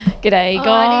G'day, Oh,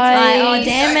 guys. oh,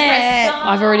 damn it.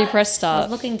 I've already pressed I start.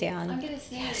 was looking down.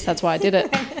 Yes, that's why I did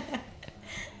it.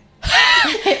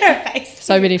 Her face.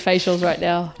 So many facials right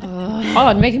now. Oh,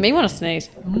 it's making me want to sneeze.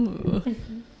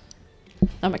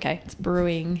 I'm okay. It's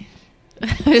brewing. I'm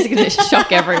just going to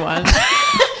shock everyone.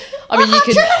 I mean,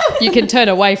 you can turn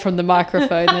away from the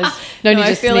microphone. There's no need to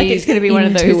I feel like it's sneeze going to be one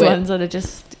of into those it. ones that'll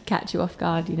just catch you off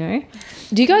guard, you know?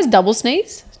 Do you guys double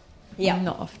sneeze? Yeah.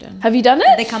 Not often. Have you done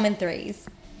They it? come in threes.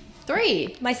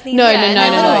 3. My sneeze. No, yeah,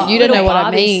 no. You don't know what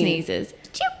I mean. Sneezes.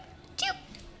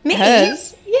 Me?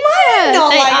 Hers? Yeah, Not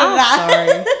they like are.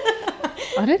 that.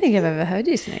 I don't think I've ever heard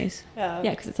you sneeze. Oh. Yeah,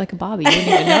 because it's like a Barbie. You wouldn't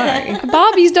even know.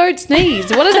 Barbies don't sneeze.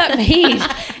 What does that mean?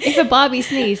 If a Barbie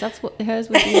sneezes, that's what hers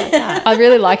would be like that. I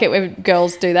really like it when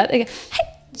girls do that. They go, hey,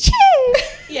 choo.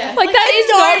 Yeah. Like that is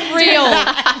not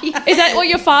real. Is that what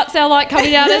your farts sound like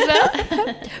coming out as well?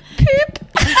 Poop.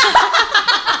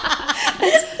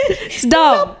 It's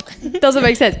dumb. Doesn't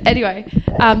make sense. Anyway,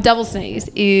 double sneeze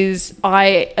is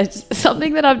it's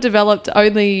something that I've developed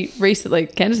only recently.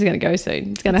 Candace is going to go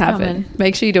soon. It's going to happen. coming.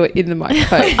 Make sure you do it in the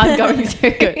microphone. I'm going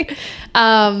to. Good.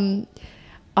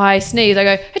 I sneeze. I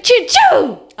go achoo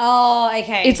choo. Oh,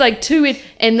 okay. It's like two in,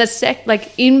 and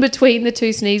like in between the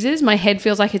two sneezes, my head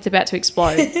feels like it's about to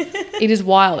explode. It is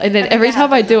wild. And then every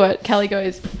time I do it, Kelly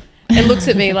goes and looks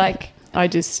at me like I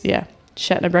just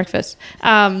shat no breakfast.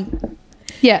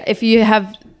 Yeah, if you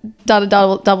have done a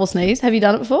double sneeze, have you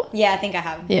done it before? Yeah, I think I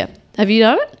have. Yeah. Have you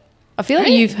done it? I feel like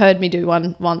you've heard me do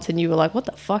one once and you were like, what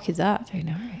the fuck is that? I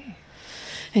know.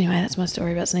 Anyway, that's my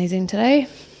story about sneezing today.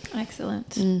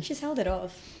 Excellent. She's held it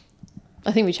off.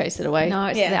 I think we chased it away. No,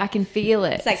 it's Yeah. I can feel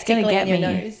it. It's like gonna tickling get in your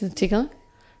me. nose. Is it tickling?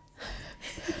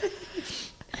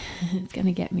 It's going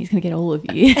to get me. It's going to get all of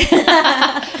you.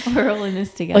 We're all in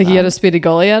this together. Like you got to spit a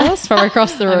goalie at us from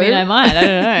across the room? I mean, I might. I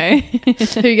don't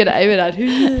know. Who you going to aim it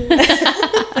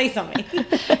at? Please on me.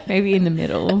 Maybe in the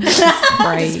middle.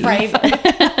 Spray. Spray.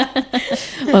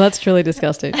 Well, that's truly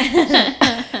disgusting. What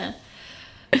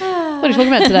are you talking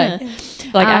about today?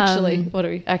 Like actually, what are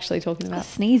we actually talking about?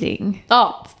 Sneezing.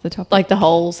 Oh, The topic. like the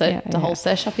whole set, Yeah, the whole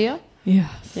sesh up here?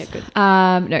 Yes. Yeah, good.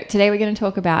 No, today we're going to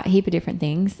talk about a heap of different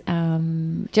things.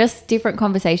 Just different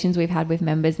conversations we've had with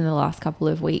members in the last couple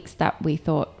of weeks that we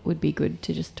thought would be good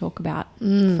to just talk about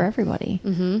for everybody.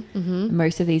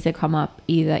 Most of these have come up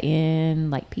either in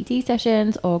like PT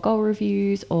sessions or goal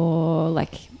reviews or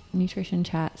like nutrition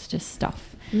chats, just stuff.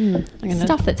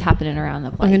 Stuff that's happening around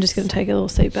the place. I'm just going to take a little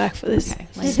seat back for this. Okay,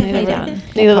 Just lay need down.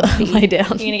 to lay down.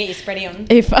 You're going to get your spready on.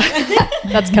 If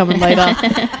that's coming later.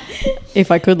 If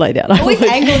I could lay down, I Always would.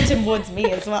 angled towards me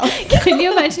as well. Can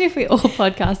you imagine if we all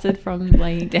podcasted from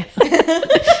laying down?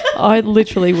 I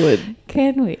literally would.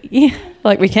 Can we?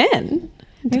 Like we can.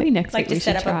 Maybe next Like week we to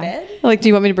set should up a try. bed. Like, do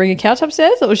you want me to bring a couch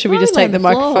upstairs, or should we No, just lay take the on the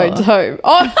floor. microphones home?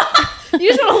 Oh, you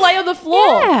just want to lay on the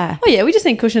floor? Yeah. Oh yeah, we just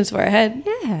need cushions for our head.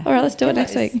 Yeah. All right, let's do it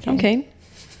next those. week. I'm keen.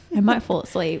 I might fall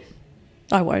asleep.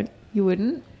 I won't. You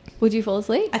wouldn't? Would you fall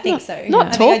asleep? I think so. not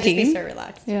I think I'd just be talking. so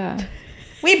relaxed. Yeah.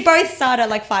 We both start at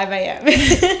like 5 a.m.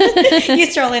 You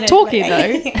stroll in at Talking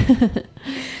like, though.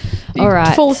 You All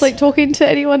right. fall asleep talking to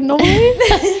anyone normally?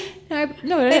 No, I If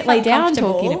don't lay I'm down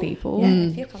comfortable. talking to people. Yeah,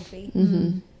 if you're comfy.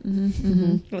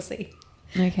 We'll see.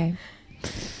 Okay.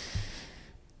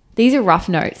 These are rough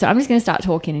notes, so I'm just going to start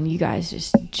talking and you guys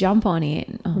just jump on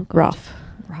in. Oh, God.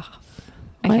 Rough.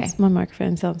 Okay. My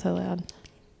microphone sounds so loud.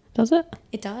 Does it?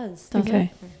 It does.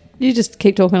 Okay. You just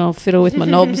keep talking. I'll fiddle with my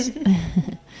knobs.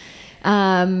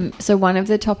 So one of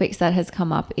the topics that has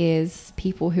come up is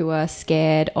people who are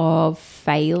scared of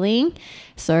failing.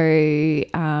 So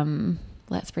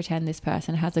let's pretend this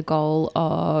person has a goal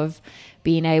of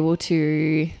being able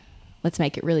to, let's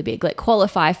make it really big, like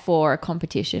qualify for a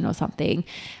competition or something.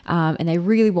 And they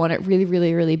really want it really,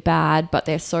 really, really bad, but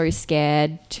they're so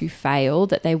scared to fail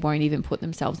that they won't even put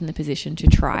themselves in the position to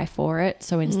try for it.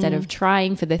 So instead of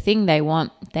trying for the thing they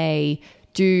want, they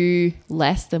do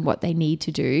less than what they need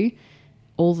to do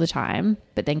all the time,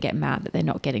 but then get mad that they're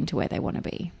not getting to where they want to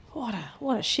be. What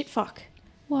a shit fuck.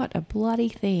 What a bloody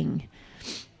thing.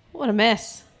 What a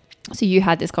mess. So you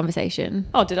had this conversation.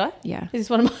 Oh, did I? Yeah. Is this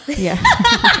one of mine? Yeah.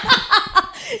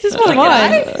 Is this one of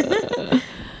mine?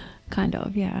 Kind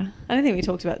of, yeah. I don't think we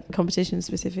talked about competition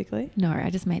specifically. No, I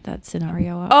just made that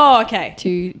scenario up Oh, okay.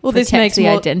 to Well, protect this makes the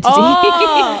more identity.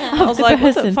 Oh, I was the like,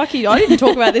 what the person. fuck? I didn't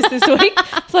talk about this week.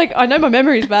 It's like I know my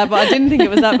memory's bad, but I didn't think it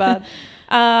was that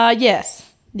bad. Yes.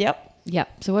 Yep.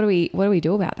 Yep. So what do we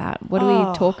do about that? What do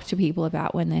we talk to people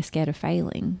about when they're scared of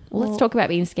failing? Well, let's talk about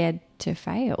being scared to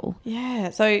fail. Yeah.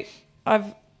 So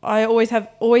I always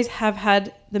have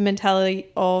had the mentality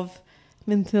of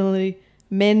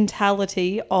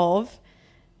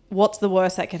what's the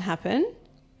worst that can happen?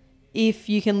 If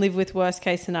you can live with worst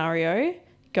case scenario,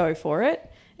 go for it.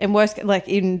 And worst, like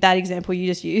in that example you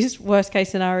just used, worst case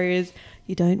scenario is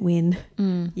you don't win,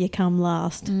 you come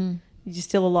last, you're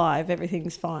still alive,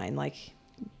 everything's fine. Like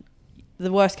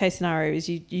the worst case scenario is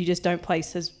you just don't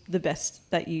place as the best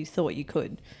that you thought you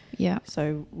could. Yeah.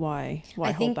 So why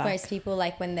I hold think back? most people,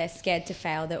 like when they're scared to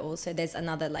fail, there's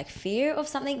another like fear of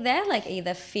something there, like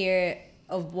either fear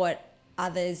of what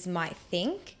others might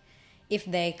think if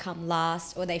they come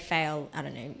last or they fail, I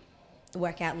don't know,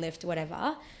 workout, lift,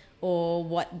 whatever, or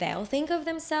what they'll think of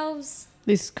themselves.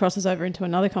 This crosses over into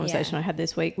another conversation I had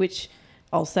this week, which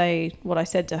I'll say what I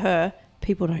said to her,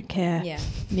 people don't care. Yeah.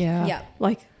 Yeah. Yeah.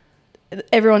 Like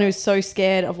everyone is so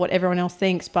scared of what everyone else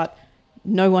thinks, but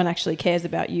no one actually cares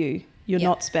about you. You're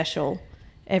not special.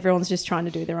 Everyone's just trying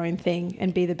to do their own thing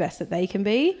and be the best that they can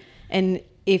be. And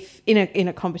if in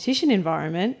a competition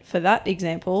environment, for that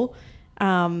example,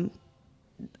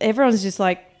 everyone's just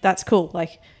like, that's cool.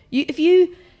 Like if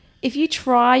you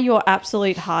try your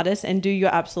absolute hardest and do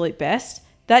your absolute best,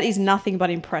 that is nothing but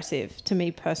impressive to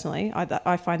me personally.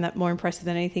 I find that more impressive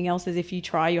than anything else is if you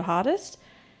try your hardest.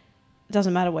 It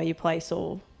doesn't matter where you place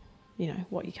or,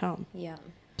 what you come. Yeah.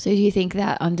 So do you think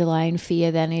that underlying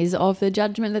fear then is of the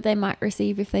judgment that they might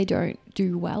receive if they don't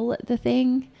do well at the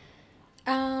thing?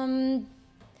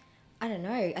 I don't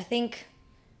know. I think...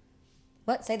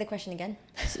 What? Say the question again.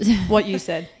 What you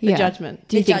said, the judgment.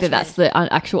 Do you The think that that's judgment.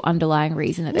 the actual underlying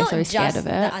reason that they're so scared of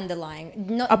the it? underlying,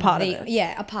 not A part of it.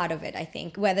 Yeah, a part of it. I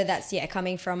think whether that's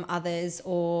coming from others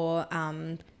or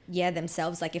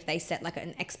themselves. Like if they set like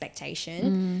an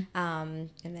expectation, and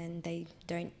then they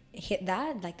don't hit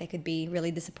that, like they could be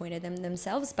really disappointed in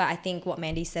themselves. But I think what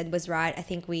Mandy said was right. I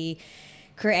think we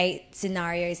create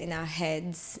scenarios in our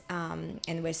heads,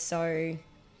 and we're so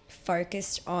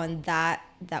focused on that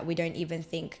we don't even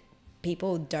think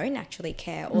people don't actually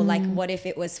care. Or like, what if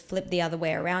it was flipped the other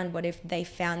way around? What if they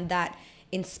found that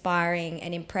inspiring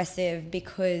and impressive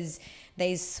because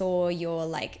they saw your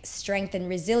like strength and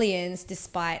resilience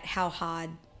despite how hard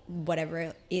whatever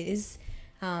it is?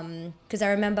 Because I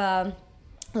remember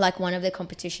like one of the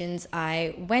competitions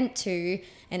I went to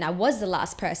and I was the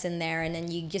last person there, and then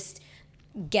you just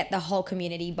get the whole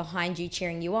community behind you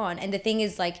cheering you on. And the thing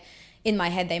is, like, in my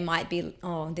head, they might be,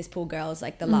 oh, this poor girl is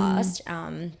like the last.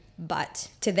 But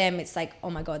to them, it's like, oh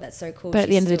my God, that's so cool. But at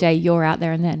the end of the day, you're out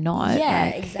there and they're not. Yeah,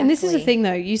 Like, exactly. And this is the thing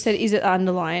though, you said, is it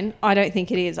underlying? I don't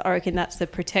think it is. I reckon that's the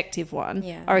protective one.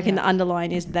 Yeah. I reckon the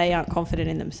underlying is they aren't confident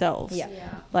in themselves. Yeah.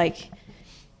 Like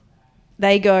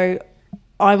they go,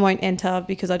 I won't enter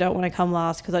because I don't want to come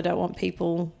last, because I don't want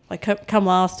people like come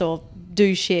last or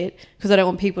do shit because I don't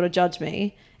want people to judge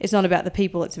me. It's not about the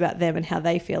people, it's about them and how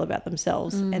they feel about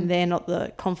themselves. And they're not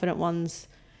the confident ones.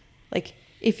 Like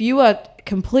if you are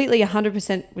completely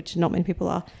 100%, which not many people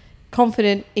are,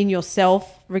 confident in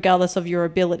yourself, regardless of your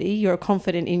ability, you're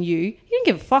confident in you don't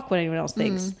give a fuck what anyone else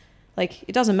thinks. Like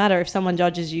it doesn't matter if someone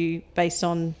judges you based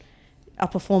on a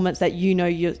performance that you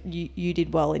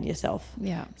did well in yourself.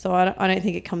 Yeah. So I don't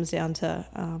think it comes down to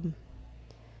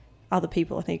other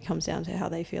people. I think it comes down to how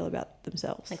they feel about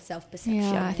themselves. Like self-perception.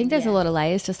 Yeah, I think there's a Yeah. lot of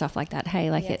layers to stuff like that. Hey,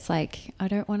 like Yeah. it's like, I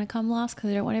don't want to come last because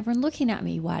I don't want everyone looking at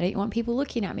me. Why don't you want people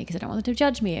looking at me? Because I don't want them to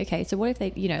judge me. Okay, so what if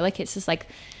they, like it's just like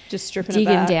Just stripping it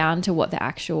digging back. down to what the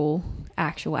actual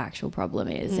problem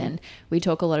is. And we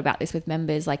talk a lot about this with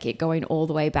members, like it going all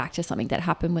the way back to something that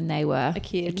happened when they were A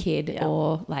kid. Yeah.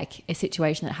 or like a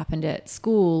situation that happened at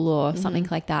school or something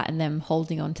like that, and them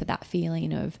holding on to that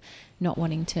feeling of not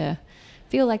wanting to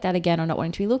feel like that again or not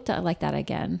wanting to be looked at like that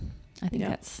again. I think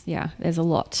there's a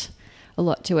lot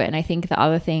to it. And I think the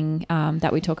other thing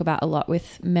that we talk about a lot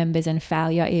with members and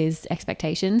failure is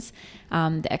expectations,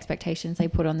 the expectations they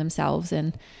put on themselves,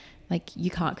 and like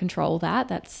you can't control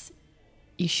that.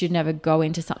 You should never go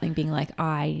into something being like,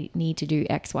 I need to do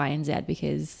X, Y, and Z,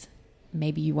 because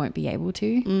maybe you won't be able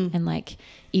to. And like,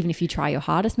 even if you try your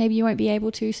hardest, maybe you won't be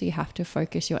able to. So you have to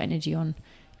focus your energy on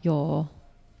your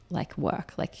like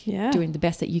work, like doing the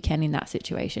best that you can in that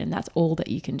situation. That's all that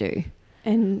you can do.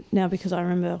 And now, because I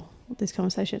remember this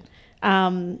conversation,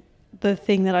 the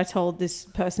thing that I told this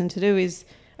person to do is,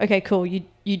 okay, cool.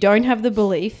 You don't have the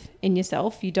belief in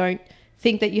yourself. You don't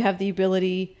think that you have the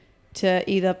ability to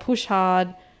either push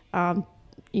hard,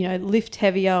 lift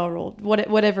heavier or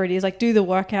whatever it is, like do the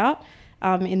workout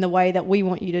in the way that we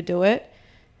want you to do it.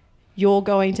 You're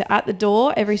going to, at the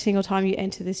door, every single time you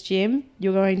enter this gym,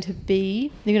 you're going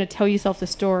to tell yourself the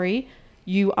story.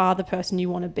 You are the person you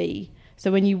want to be.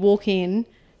 So when you walk in,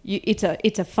 it's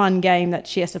a fun game that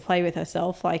she has to play with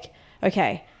herself. Like,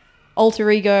 okay,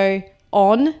 alter ego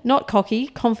on, not cocky,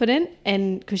 confident,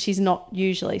 and because she's not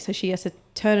usually. So she has to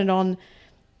turn it on,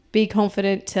 be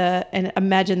confident and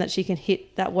imagine that she can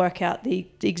hit that workout the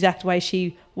exact way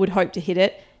she would hope to hit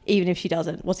it, even if she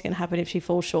doesn't. What's going to happen if she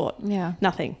falls short? Yeah.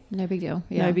 Nothing. No big deal.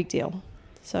 Yeah. No big deal.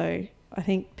 So I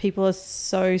think people are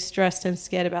so stressed and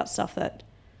scared about stuff that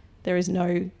there is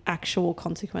no actual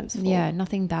consequence for. Yeah,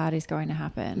 nothing bad is going to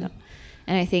happen. No.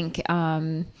 And I think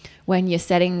when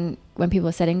people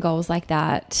are setting goals like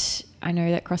that, I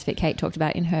know that CrossFit Kate talked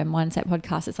about in her Mindset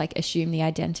podcast, it's like assume the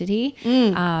identity.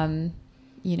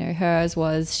 You know, hers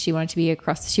was she wanted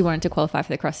to qualify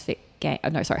for the CrossFit game. Oh,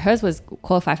 no, sorry, hers was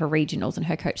qualify for regionals, and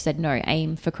her coach said no,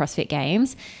 aim for CrossFit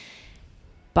Games.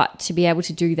 But to be able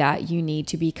to do that, you need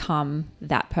to become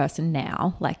that person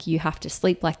now. Like, you have to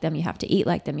sleep like them, you have to eat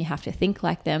like them, you have to think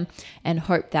like them, and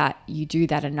hope that you do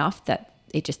that enough that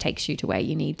it just takes you to where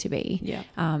you need to be. Yeah.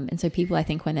 And so people, I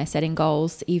think, when they're setting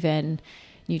goals, even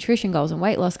nutrition goals and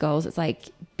weight loss goals, it's like,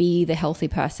 be the healthy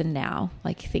person now.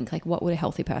 Like, think like, what would a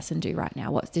healthy person do right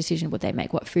now? What decision would they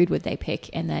make? What food would they pick?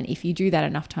 And then if you do that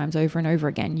enough times over and over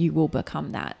again, you will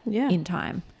become that in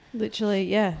time. Literally,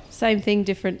 yeah. Same thing,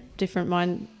 different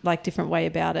mind, like different way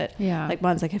about it. Yeah. Like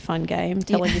mine's like a fun game,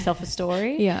 telling yourself a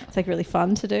story. Yeah. It's like really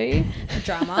fun to do.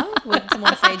 Drama. Would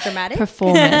someone say dramatic?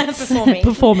 Performance.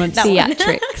 Performance. That one.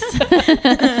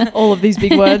 Theatrics. All of these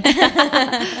big words.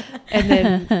 And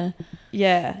then,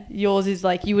 yeah, yours is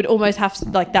like, you would almost have to,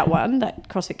 like that one, that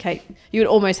CrossFit Kate, you would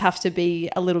almost have to be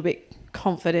a little bit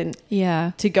confident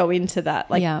to go into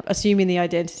that. Like assuming the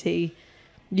identity,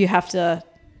 you have to,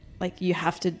 I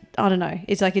don't know.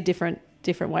 It's like a different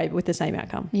way with the same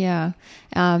outcome. Yeah.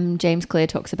 James Clear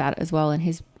talks about it as well in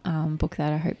his book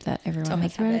that I hope that everyone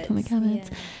has read, Atomic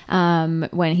Habits. Yeah.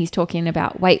 When he's talking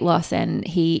about weight loss, and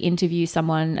he interviews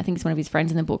someone, I think it's one of his friends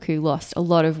in the book, who lost a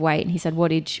lot of weight, and he said, what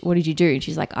did you do? And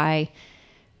she's like,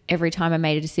 every time I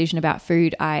made a decision about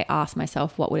food, I asked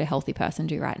myself, what would a healthy person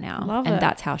do right now? Love and it.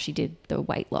 that's how she did the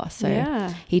weight loss.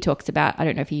 So he talks about, I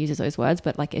don't know if he uses those words,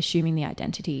 but like assuming the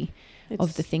identity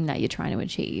of the thing that you're trying to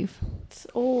achieve. It's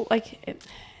all like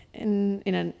in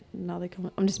another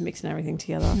comment. I'm just mixing everything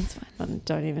together. That's fine. I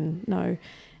don't even know.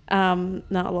 No,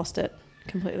 I lost it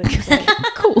completely.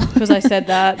 Cool. Because I said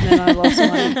that and then I lost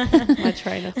my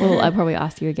train of thought. Well, I'll probably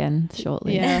ask you again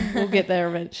shortly. Yeah, we'll get there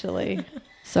eventually.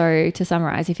 So to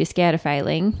summarize, if you're scared of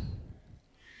failing,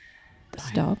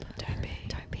 stop. Don't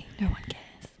be. No one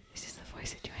cares. This is the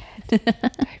voice in your head.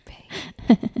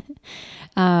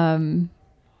 Don't be.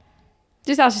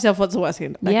 Just ask yourself what's the worst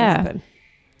thing that can happen.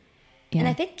 Yeah. And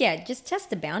I think, just test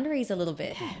the boundaries a little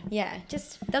bit. Yeah,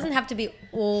 just doesn't have to be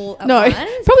all at No, once.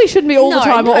 probably shouldn't be all the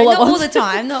time or all not at once. all the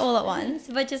time, not all at once,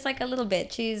 but just like a little bit.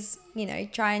 Choose,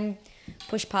 try and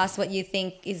push past what you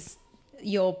think is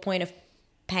your point of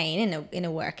pain in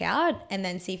a workout, and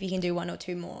then see if you can do one or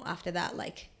two more after that.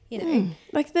 Like, and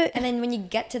then when you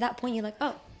get to that point, you're like,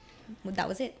 oh, well, that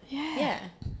was it. Yeah.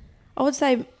 I would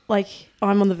say, like,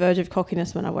 I'm on the verge of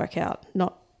cockiness when I work out,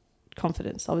 not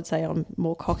confidence. I would say I'm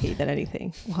more cocky than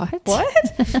anything.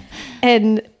 What?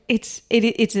 And it's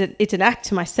an act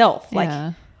to myself. Like,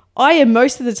 I am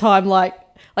most of the time like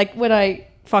when I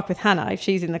fuck with Hannah, if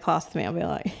she's in the class with me, I'll be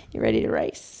like, you ready to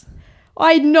race?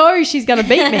 I know she's going to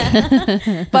beat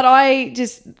me, but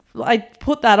I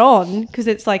put that on because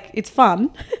it's like, it's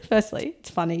fun. Firstly, it's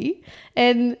funny.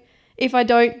 And if I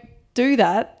don't do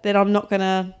that, then I'm not going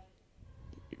to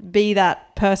be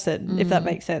that person, if that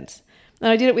makes sense.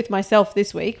 And I did it with myself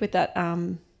this week with that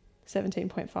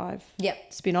 17.5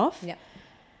 spin off. Yep.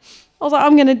 I was like,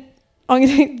 I'm gonna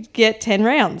get 10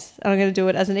 rounds and I'm gonna do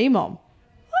it as an EMOM.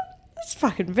 That's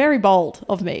fucking very bold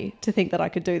of me to think that I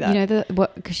could do that.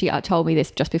 Because she told me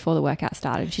this just before the workout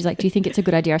started. She's like, do you think it's a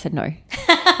good idea? I said no.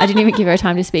 I didn't even give her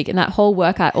time to speak. And that whole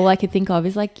workout, all I could think of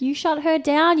is like, you shut her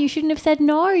down. You shouldn't have said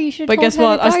no. You should have But guess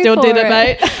told her what? to I still go did for it,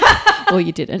 mate. Well,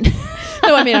 you didn't.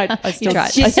 No, I mean, I still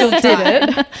tried. I still did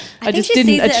it. I just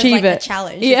didn't achieve it. it. A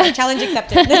challenge. Yeah. It's a challenge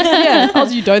accepted. Yeah. I was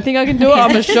like, you don't think I can do it?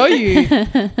 I'm going to show you.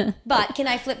 But can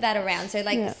I flip that around? So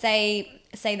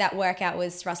say that workout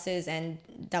was thrusters and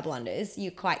double unders.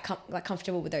 You're quite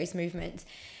comfortable with those movements.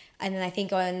 And then I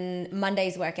think on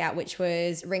Monday's workout, which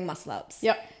was ring muscle ups.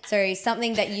 Yep. So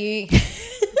something that you...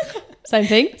 Same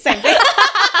thing.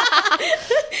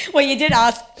 Well, you did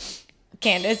ask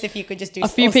Candace if you could just do a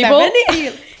few people.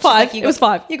 7. Five. It was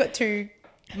 5. You got 2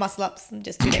 muscle ups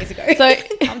just 2 days ago. So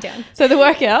calm down. So the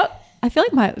workout. I feel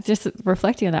like just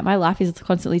reflecting on that, my life is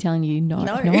constantly telling you no.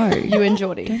 You and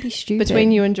Geordie. Don't be stupid.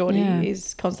 Between you and Geordie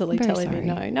is constantly telling me sorry.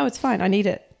 no. No, it's fine. I need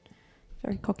it.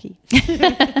 Very cocky.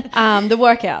 The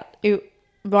workout.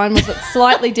 Mine was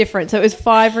slightly different. So it was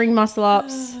 5 ring muscle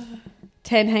ups,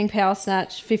 10 hang power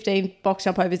snatch, 15 box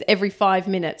jump overs every 5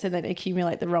 minutes, and then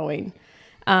accumulate the rowing.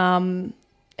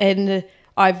 and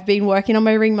I've been working on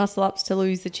my ring muscle ups to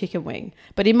lose the chicken wing.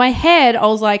 But in my head, I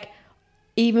was like,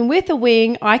 even with the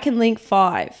wing, I can link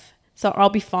 5. So I'll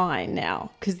be fine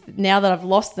now. Because now that I've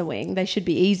lost the wing, they should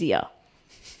be easier.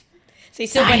 So you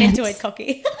still went into it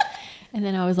cocky. And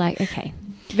then I was like, okay,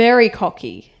 Very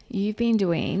cocky. you've been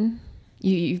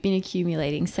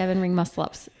accumulating 7 ring muscle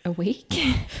ups a week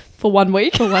For 1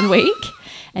 week. for 1 week.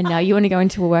 And now you want to go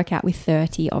into a workout with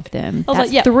 30 of them. I was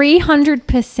That's like, yeah.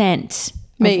 300%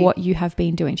 Me. of what you have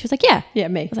been doing. She was like, yeah. Yeah,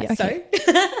 me. I was like, Yeah. okay,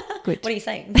 So, good. what are you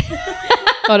saying?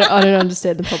 I don't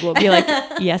understand the problem. You're like,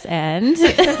 yes, and?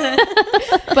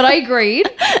 But I agreed.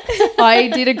 I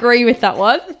did agree with that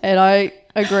one. And I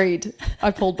agreed.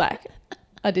 I pulled back.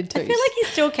 I did too. I feel like he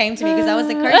still came to me because I was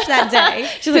the coach that day.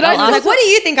 She's like, Did I- I was like, what do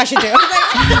you think I should do? I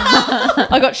was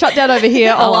like, I got shut down over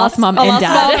here. I'll ask mum I'll and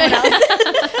ask dad. mum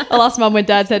and I'll ask mum when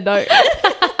dad said no.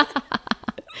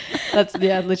 That's,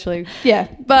 yeah, literally. Yeah.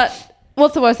 But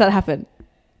what's the worst that happened?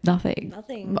 Nothing.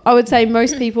 nothing. I would say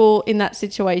most people in that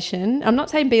situation, I'm not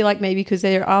saying be like me because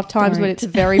there are times when Don't. it's a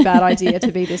very bad idea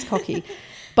to be this cocky.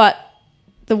 But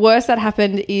the worst that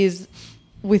happened is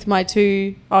with my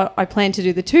 2, I plan to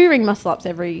do the 2 ring muscle ups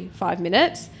every 5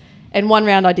 minutes. And 1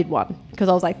 round I did 1 because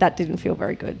I was like, that didn't feel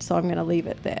very good. So I'm going to leave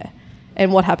it there.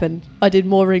 And what happened? I did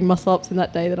more ring muscle ups in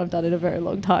that day than I've done in a very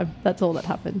long time. That's all that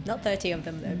happened. Not 30 of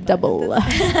them though. but Double.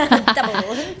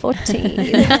 Double. 14.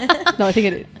 No, I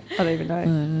think it, I don't even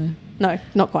know. No,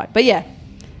 not quite. But yeah,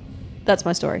 that's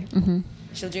my story.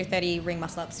 She'll do 30 ring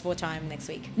muscle ups 4 times next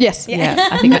week. Yes. Yeah,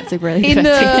 I think that's a really In good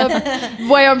the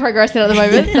way I'm progressing at the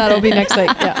moment, that'll be next week.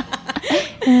 Yeah.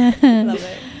 Love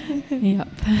it. Yep.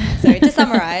 So to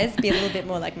summarize, be a little bit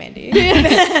more like Mandy.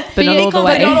 But not all the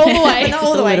way. But not all the way. Not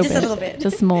all the way, just a little bit.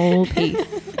 Just a small piece.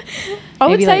 I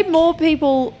would Maybe say like- more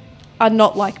people are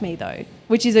not like me though,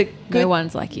 which is a good. No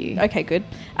one's like you. Okay, good.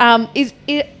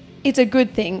 It's a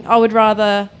good thing. I would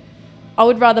rather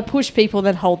push people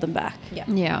than hold them back. Yeah.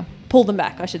 Yeah. Pull them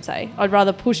back, I should say. I'd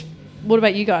rather push. What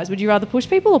about you guys? Would you rather push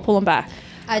people or pull them back?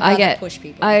 I'd I rather get push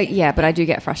people. Yeah, but I do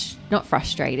get not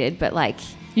frustrated, but like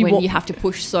when you have to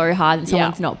push so hard and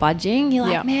someone's not budging, you're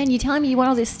like, Yeah. man, you're telling me you want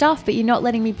all this stuff, but you're not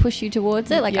letting me push you towards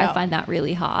it. Like Yeah. I find that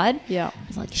really hard. Yeah.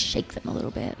 It's like shake them a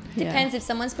little bit. Depends if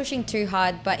someone's pushing too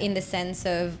hard, but in the sense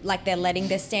of like they're letting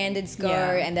their standards go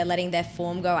Yeah. and they're letting their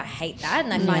form go. I hate that,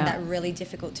 and I find Yeah. that really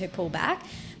difficult to pull back.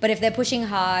 But if they're pushing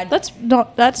hard, That's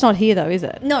not here though, is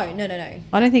it? no.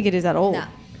 I don't think it is at all.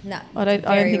 No. I don't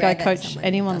Very think rare I that coach someone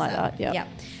anyone does like that. Yeah.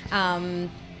 Yeah.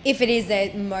 If it is,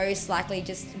 they're most likely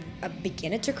just a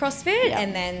beginner to CrossFit, Yeah.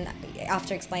 and then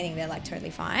after explaining, they're like totally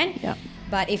fine. Yeah.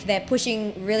 But if they're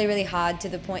pushing really, really hard to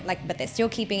the point, like, but they're still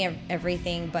keeping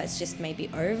everything, but it's just maybe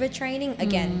overtraining.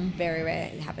 Again, very rare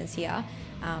it happens here.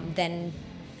 Then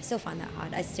I still find that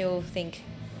hard. I still think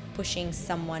pushing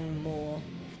someone more,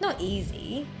 not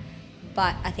easy,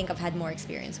 but I think I've had more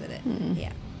experience with it.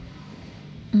 Yeah.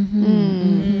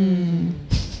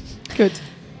 Good.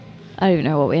 I don't even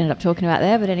know what we ended up talking about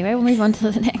there, but anyway, we'll move on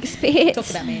to the next bit. Talk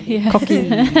about Mandy. Yeah. Cocky.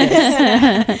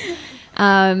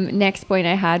 Next point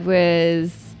I had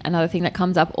was another thing that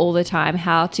comes up all the time: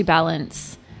 how to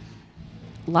balance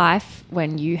life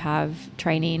when you have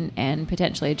training and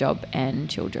potentially a job and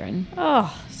children.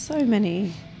 Oh, so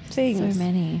many things. So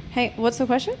many. Hey, what's the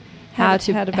question? How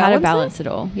to balance it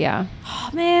all? Yeah. Oh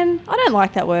man, I don't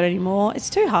like that word anymore. It's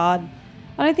too hard.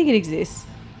 I don't think it exists.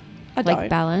 I Like don't.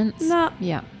 balance. Nah.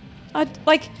 Yeah. I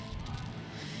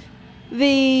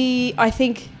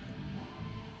think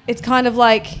it's kind of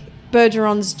like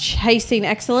Bergeron's chasing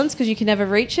excellence because you can never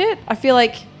reach it. I feel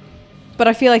like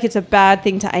it's a bad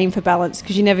thing to aim for balance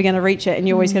because you're never going to reach it and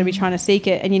you're always going to be trying to seek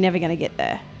it and you're never going to get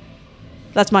there.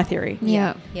 That's my theory.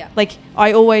 Yeah. Yeah. Like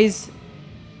I always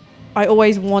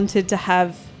wanted to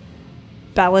have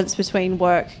balance between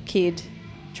work, kid,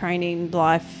 training,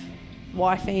 life,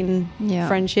 wifing, Yeah.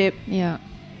 friendship. Yeah.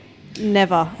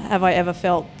 Never have I ever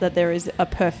felt that there is a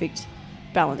perfect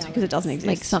balance because it doesn't exist.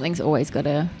 Like something's always got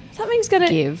to. Something's gonna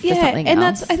give for yeah, something and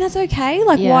else. that's okay.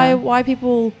 Like Yeah. why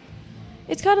people?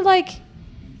 It's kind of like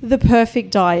the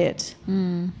perfect diet.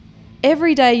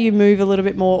 Every day you move a little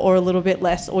bit more or a little bit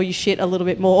less, or you shit a little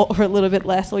bit more or a little bit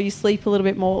less, or you sleep a little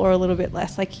bit more or a little bit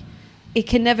less. Like it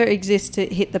can never exist to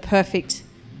hit the perfect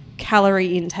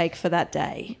calorie intake for that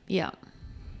day. Yeah.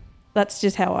 That's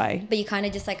just how I. But you kind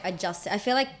of just like adjust it. I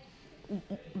feel like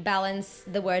balance,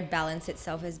 the word balance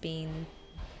itself has been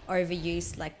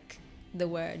overused, like the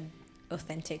word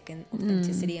authentic and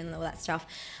authenticity and all that stuff.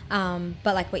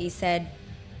 But like what you said,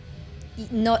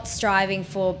 not striving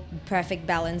for perfect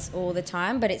balance all the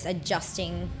time, but it's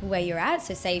adjusting where you're at.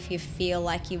 So say if you feel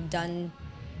like you've done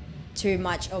too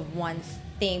much of one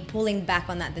thing, pulling back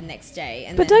on that the next day.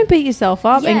 And But then, don't beat yourself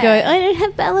up and go, Yeah. I don't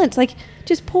have balance. Like,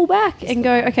 just pull back and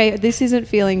go, okay, this isn't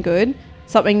feeling good.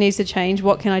 Something needs to change.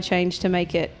 What can I change to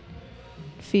make it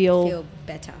feel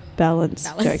better. balanced?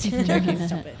 Balanced. Joking.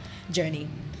 Stop it. Journey.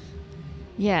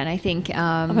 Yeah, and I think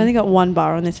I've only got one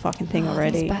bar on this fucking thing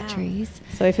already. these batteries.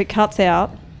 So if it cuts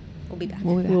out, We'll be back.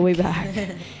 we'll be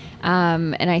back.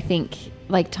 And I think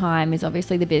like time is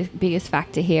obviously the biggest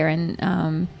factor here,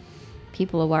 and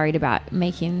people are worried about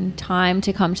making time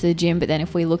to come to the gym, but then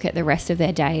if we look at the rest of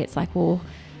their day, it's like, well,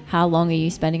 how long are you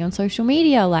spending on social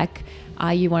media? Like,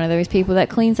 are you one of those people that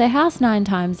cleans their house 9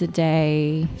 times a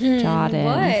day, Jardin?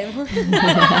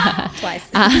 What? Twice.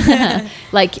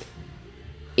 Like,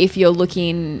 if you're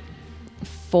looking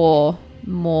for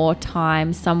more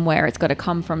time somewhere, it's got to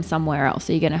come from somewhere else.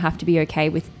 So you're going to have to be okay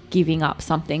with giving up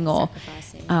something or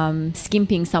Sacrificing.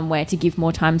 skimping somewhere to give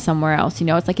more time somewhere else. You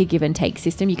know, it's like a give and take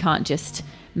system. You can't just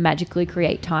magically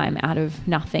create time out of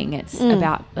nothing. It's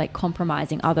about like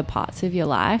compromising other parts of your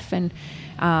life. And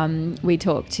I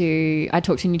talk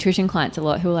to nutrition clients a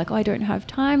lot who are like, oh, I don't have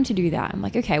time to do that. I'm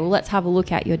like, okay, well, let's have a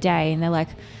look at your day. And they're like,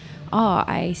 oh,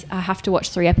 I have to watch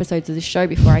 3 episodes of the show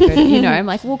before I go to, you know, I'm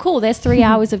like, well, cool. There's 3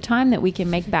 hours of time that we can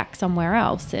make back somewhere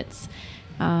else.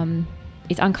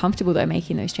 It's uncomfortable though,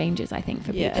 making those changes, I think,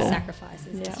 for Yeah. The people.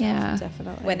 sacrifices. Yeah.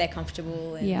 Definitely. Where they're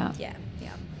comfortable. And Yeah. Yeah.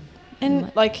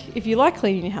 And like, if you like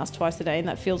cleaning your house twice a day and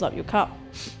that fills up your cup,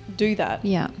 do that.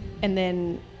 Yeah. And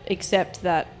then accept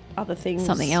that other things.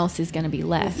 Something else is going to be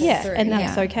less. Yeah, Through, and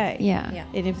that's yeah. okay. Yeah. Yeah.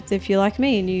 And if you're like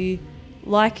me and you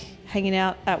like hanging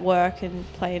out at work and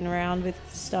playing around with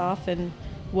stuff and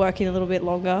working a little bit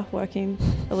longer,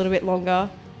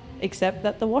 accept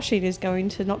that the washing is going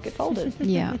to not get folded.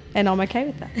 Yeah. And I'm okay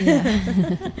with that.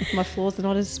 Yeah. My floors are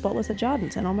not as spotless as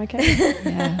Jardin's, and I'm okay with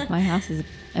that. Yeah. My house is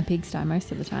a pigsty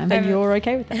most of the time. And you're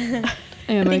okay with that.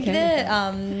 I'm I think okay.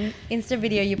 the Insta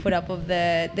video you put up of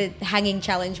the hanging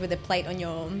challenge with a plate on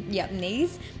your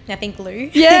knees. I think Lou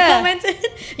Yeah. commented.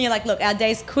 And you're like, look, our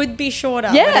days could be shorter,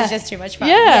 but Yeah. it's just too much fun.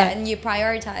 Yeah. And you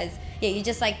prioritize. Yeah, you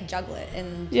just like juggle it.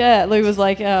 And Yeah, Lou was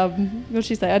like, what'd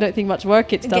she say? I don't think much work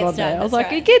gets done gets on day. done, I was that's like,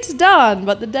 right. it gets done,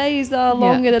 but the days are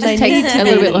longer than they it need takes to a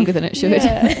little bit longer than it should.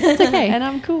 Yeah. It's okay. And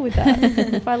I'm cool with that.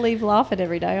 If I leave laughing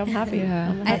every day, I'm happy. Yeah.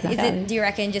 I'm And happy. is it? Do you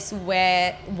reckon just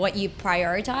where what you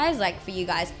prioritize, like for you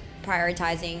guys,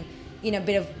 prioritizing, a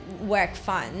bit of work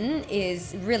fun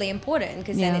is really important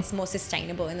because then Yeah. it's more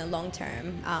sustainable in the long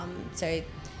term. So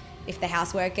if the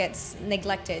housework gets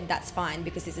neglected, that's fine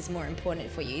because this is more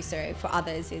important for you. So for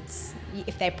others, it's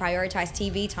if they prioritize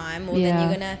TV time, well, then Yeah.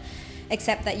 you're gonna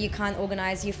accept that you can't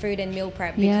organize your food and meal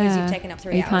prep because you've taken up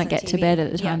 3 hours. You can't on get to TV. bed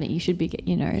at the time Yeah. that you should be,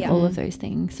 Yeah. all of those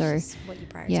things. So, It's what you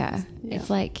prioritize. yeah, Yeah. it's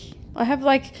like, I have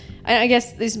I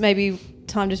guess this may be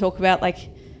time to talk about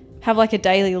have a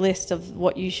daily list of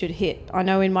what you should hit. I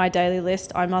know in my daily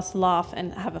list, I must laugh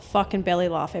and have a fucking belly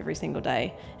laugh every single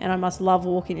day. And I must love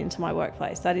walking into my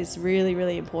workplace. That is really,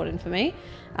 really important for me,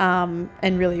 and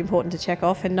really important to check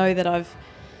off and know that I've,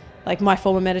 my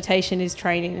form of meditation is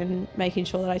training and making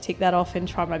sure that I tick that off and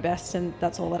try my best, and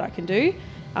that's all that I can do.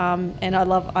 And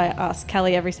I ask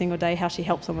Callie every single day how she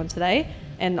helped someone today,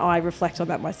 and I reflect on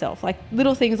that myself.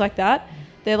 Little things like that,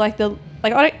 they're I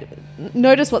don't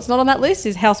notice what's not on that list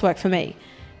is housework for me.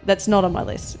 That's not on my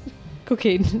list.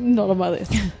 Cooking, not on my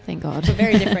list. thank God. But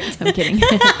very different. I'm kidding.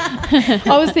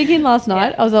 I was thinking last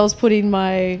night, I was putting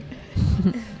my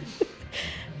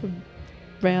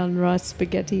brown rice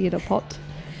spaghetti in a pot.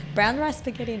 Brown rice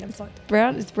spaghetti in a pot.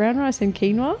 It's brown rice and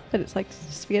quinoa, but it's like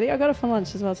spaghetti. I got it for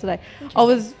lunch as well today. I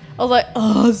was like,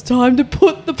 oh, it's time to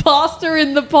put the pasta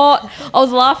in the pot. I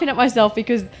was laughing at myself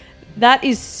because that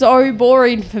is so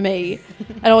boring for me.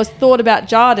 And I was thought about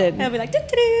Jardin I'll be like,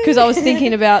 doo-doo-doo. because I was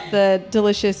thinking about the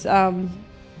delicious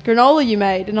granola you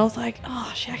made, and I was like,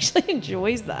 oh, she actually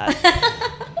enjoys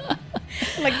that.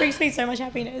 brings me so much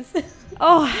happiness.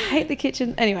 Oh, I hate the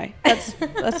kitchen. Anyway,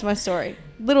 that's my story.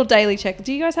 Little daily check.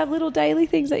 Do you guys have little daily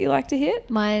things that you like to hit?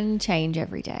 Mine change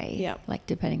every day. Yeah.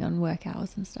 Depending on work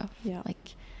hours and stuff. Yeah.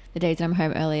 The days that I'm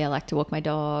home early, I like to walk my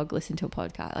dog, listen to a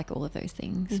podcast, all of those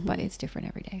things. But it's different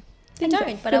every day. I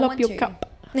don't, but I Fill want up your to.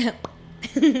 cup.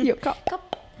 Your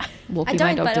cup. Walking don't,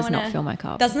 my dog but I does not wanna- fill my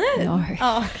cup. Doesn't it? No.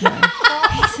 Oh. No.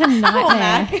 It's a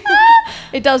nightmare.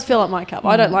 It does fill up my cup.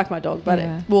 I don't like my dog, but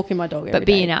Yeah. walking my dog every But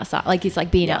being day. outside, it's like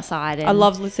being outside. And I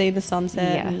love seeing the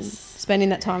sunset and Yes. spending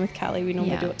that time with Callie. We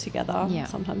normally Yeah. do it together. Yeah.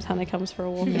 Sometimes Hannah comes for a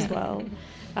walk as Yeah.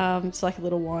 well. It's like a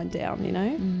little wind down,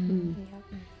 Mm.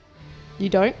 You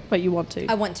don't, but you want to.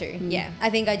 I want to, yeah. I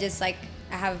think I just I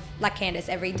have, like Candace,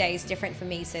 every day is different for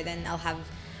me. So then I'll have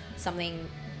something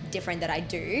different that I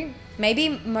do. Maybe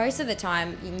most of the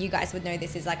time, you guys would know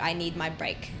this, is like I need my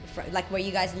break. Like where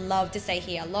you guys love to stay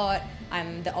here a lot,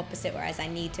 I'm the opposite, whereas I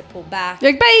need to pull back.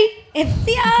 Like, bye.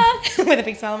 It's with a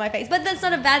big smile on my face. But that's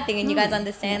not a bad thing, and you guys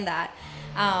understand that.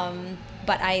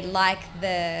 But I like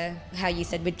how you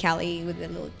said with Callie, with the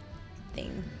little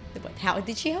thing. How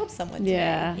did she help someone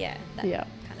today? Yeah. That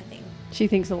kind of thing. She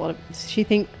thinks a lot of.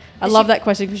 I love that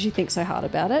question because she thinks so hard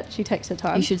about it. She takes her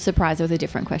time. You should surprise her with a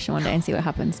different question one day and see what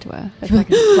happens to her. It's like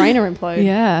a brainer implode.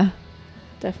 Yeah.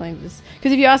 Definitely.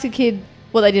 Because if you ask a kid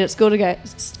what they did at school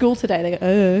today, they go,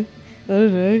 I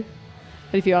don't know.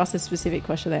 But if you ask a specific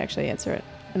question, they actually answer it.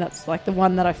 And that's like the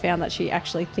one that I found that she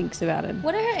actually thinks about it.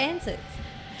 What are her answers?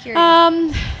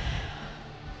 Curious.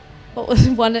 What was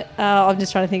one? I'm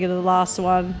just trying to think of the last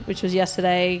one, which was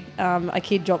yesterday. A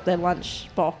kid dropped their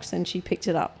lunch box and she picked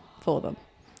it up for them.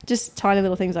 Just tiny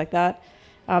little things like that.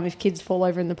 If kids fall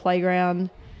over in the playground,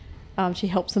 she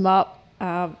helps them up.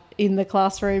 In the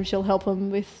classroom, she'll help them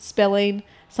with spelling.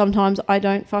 Sometimes I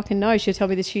don't fucking know. She'll tell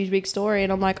me this huge big story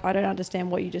and I'm like, I don't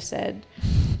understand what you just said.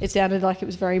 It sounded like it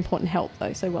was very important help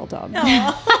though, so well done.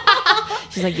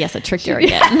 She's like, yes, I tricked her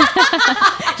again.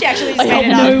 She actually just made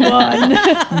it up. No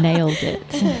one. Nailed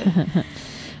it.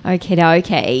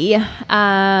 Okay.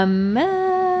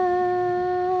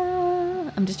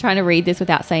 I'm just trying to read this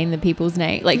without saying the people's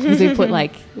name. Like, because we put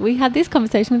like, we had this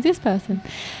conversation with this person.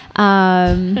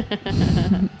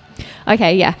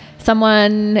 Okay, yeah.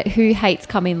 Someone who hates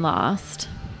coming last.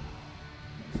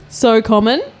 So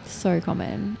common. So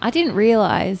common. I didn't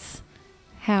realise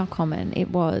how common it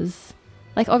was.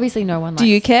 Like, obviously no one likes... Do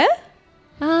you care?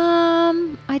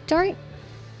 I don't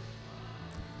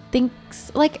think...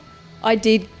 Like... I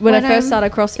did. When I first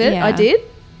started CrossFit, yeah. I did.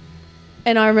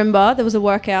 And I remember there was a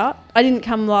workout. I didn't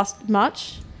come last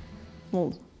much.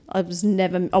 Well, I wasn't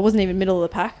even middle of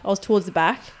the pack. I was towards the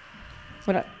back.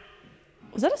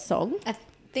 Was that a song? I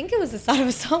think it was the start of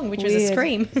a song, which was Weird. a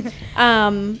scream.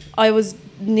 I was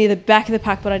near the back of the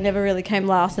pack, but I never really came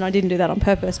last, and I didn't do that on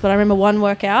purpose. But I remember one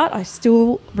workout. I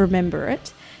still remember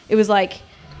it. It was like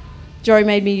Joe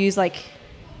made me use like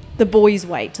the boys'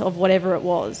 weight of whatever it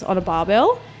was on a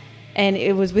barbell, and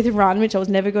it was with a run, which I was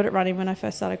never good at running when I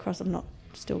first started cross. I'm not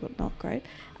great.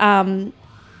 It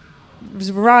was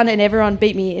a run, and everyone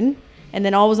beat me in, and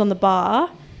then I was on the bar.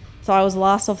 So I was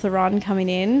last off the run coming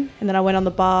in, and then I went on the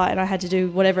bar and I had to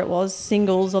do whatever it was,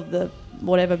 singles of the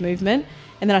whatever movement.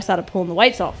 And then I started pulling the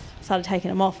weights off, started taking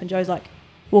them off. And Joe's like,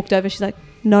 walked over, she's like,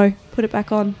 no, put it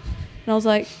back on. And I was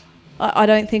like, I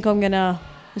don't think I'm going to.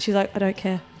 And she's like, I don't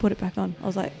care, put it back on. I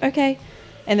was like, okay.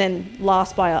 And then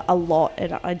last by a lot,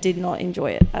 and I did not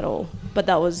enjoy it at all. But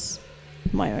that was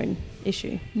my own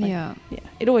issue. Like, yeah.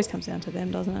 It always comes down to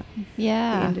them, doesn't it?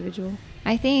 Yeah. The individual.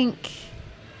 I think...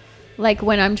 Like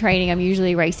when I'm training, I'm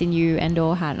usually racing you and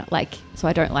or Hannah. Like, so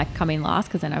I don't like coming last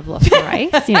because then I've lost the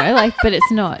race, you know. Like, but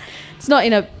it's not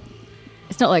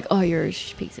like, oh, you're a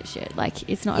piece of shit. Like,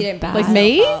 it's not bad. Like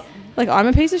me? Like I'm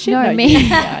a piece of shit? No, me.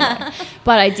 Yeah,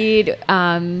 But I did.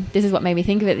 This is what made me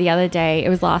think of it the other day. It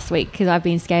was last week because I've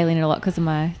been scaling it a lot because of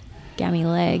my gammy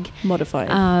leg. Modified.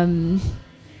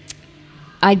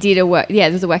 I did there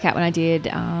was a workout when I did.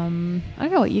 I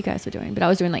don't know what you guys were doing, but I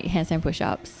was doing like handstand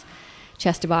push-ups,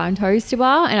 chest to bar and toes to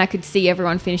bar, and I could see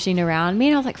everyone finishing around me,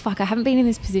 and I was like, fuck, I haven't been in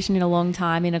this position in a long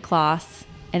time in a class,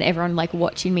 and everyone like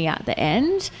watching me at the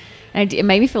end, and it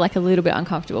made me feel like a little bit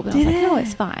uncomfortable, but I was like, no,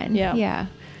 it's fine. Yeah.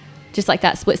 Just like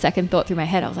that split second thought through my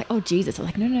head, I was like, oh Jesus. I was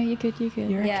like, no, you're good. You're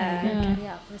okay.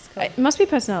 Yeah, that's cool. It must be a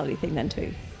personality thing then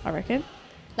too, I reckon.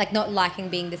 Like not liking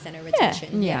being the center of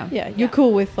attention. Yeah. You're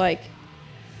cool with like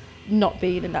not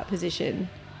being in that position,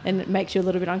 and it makes you a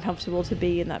little bit uncomfortable to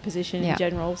be in that position in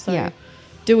general. So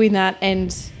doing that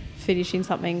and finishing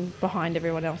something behind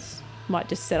everyone else might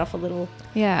just set off a little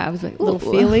I was like, little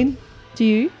feeling. Do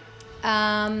you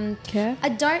care?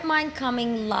 I don't mind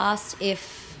coming last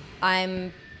if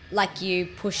I'm like you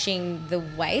pushing the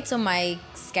weights on my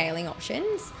scaling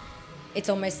options. It's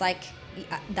almost like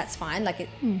that's fine. Like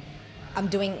I'm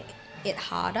doing it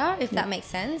harder, if that makes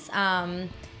sense.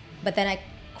 But then I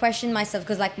question myself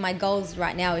because like my goals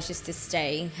right now is just to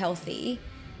stay healthy.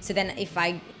 So then if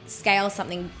I scale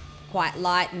something quite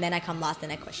light and then I come last, then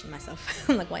I question myself.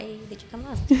 I'm like, why did you come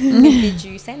last? Did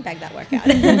you sandbag that workout?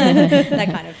 That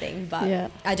kind of thing.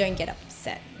 But I don't get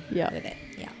upset with it.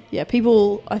 Yeah,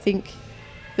 people, I think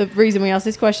the reason we ask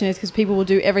this question is because people will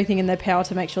do everything in their power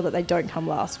to make sure that they don't come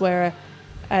last.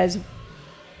 Whereas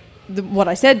what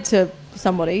I said to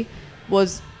somebody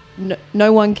was,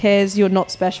 no one cares, you're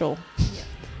not special.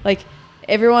 Like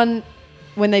everyone,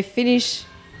 when they finish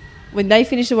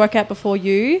the workout before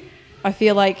you, I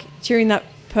feel like cheering that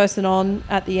person on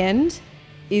at the end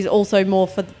is also more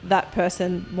for that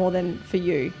person more than for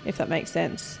you, if that makes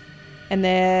sense. And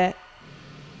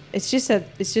it's just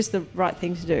the right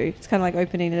thing to do. It's kind of like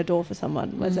opening a door for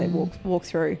someone as they walk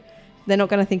through. They're not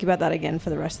going to think about that again for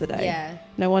the rest of the day. Yeah.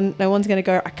 No one's going to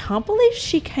go, I can't believe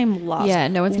she came last. Yeah,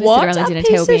 no one's going to sit around the dinner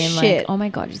table being like, oh my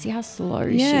God, did you see how slow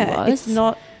she was? It's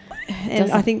not.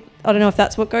 And I don't know if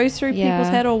that's what goes through people's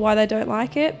head or why they don't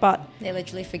like it, but they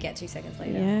literally forget 2 seconds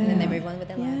later and then they move on with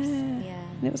their lives. Yeah.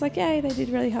 And it was like, yay, they did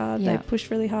really hard. Yeah. They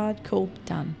pushed really hard. Cool.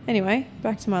 Done. Anyway,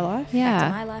 back to my life. Yeah. Back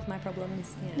to my life, my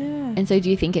problems. Yeah. And so do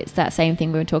you think it's that same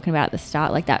thing we were talking about at the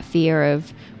start, like that fear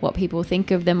of what people think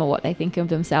of them or what they think of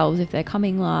themselves if they're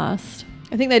coming last?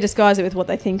 I think they disguise it with what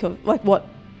they think of, like what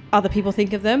other people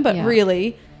think of them. But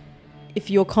really, if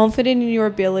you're confident in your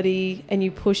ability and you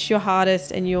push your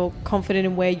hardest and you're confident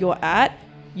in where you're at,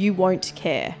 you won't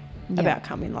care about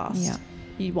coming last. Yeah.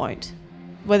 You won't.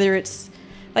 Whether it's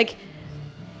like,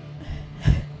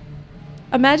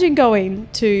 imagine going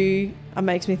to, it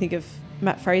makes me think of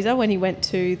Matt Fraser when he went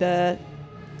to the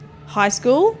high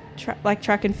school,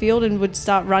 track and field, and would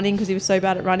start running because he was so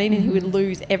bad at running and he would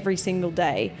lose every single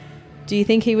day. Do you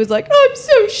think he was like, oh, I'm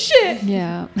so shit?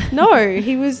 Yeah. No,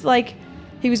 he was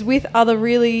with other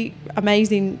really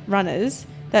amazing runners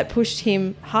that pushed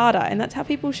him harder. And that's how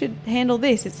people should handle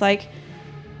this. It's like,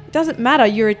 it doesn't matter.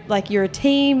 You're a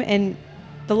team, and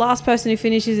the last person who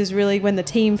finishes is really when the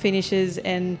team finishes.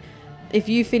 And if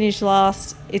you finish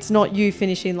last, it's not you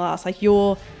finishing last. Like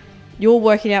you're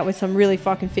working out with some really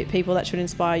fucking fit people that should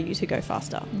inspire you to go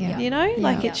faster. Yeah. You know,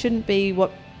 like it shouldn't be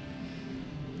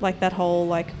like that whole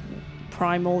like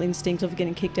primal instinct of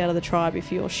getting kicked out of the tribe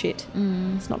if you're shit.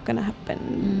 It's not going to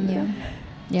happen.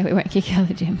 Yeah, we won't kick you out of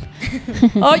the gym.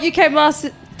 Oh, you came last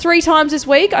 3 times this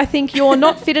week. I think you're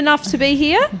not fit enough to be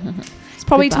here. It's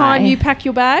probably time you pack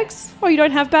your bags. Oh, you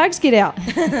don't have bags? Get out.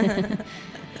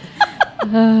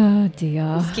 Oh dear.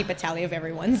 Just keep a tally of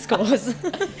everyone's scores.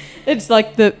 It's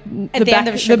like the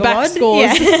back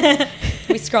scores. Yeah.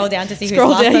 We scroll down to see who's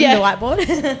last on the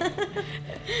whiteboard.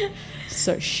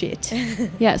 So shit.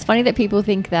 Yeah, it's funny that people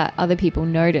think that other people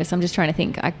notice. I'm just trying to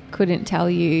think. I couldn't tell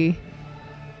you,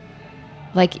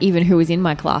 like, even who was in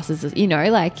my classes. You know,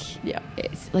 like,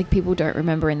 it's like people don't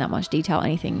remember in that much detail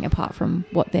anything apart from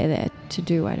what they're there to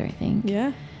do. I don't think.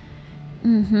 Yeah.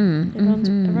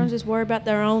 Mm-hmm. Everyone's just worried about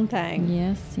their own thing.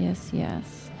 Yes.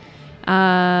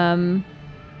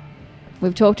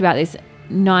 We've talked about this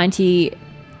 90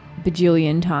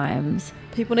 bajillion times.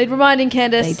 People need reminding,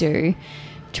 Candice. They do.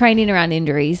 Training around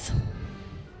injuries. I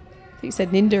think you said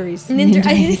ninderies.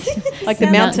 Like the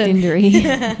Mount mountain. Dindery.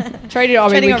 Training. I mean,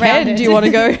 Training we around can. it. Do you want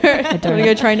to go? Do you want to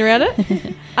go train around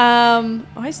it?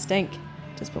 I stink.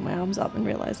 Just put my arms up and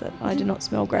realise that I do not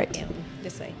smell great. Yeah,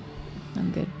 this way.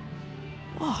 I'm good.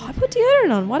 Oh, I put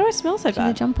deodorant on. Why do I smell so Put a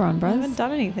bad? jumper on, I bros. haven't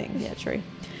done anything. Yeah, true.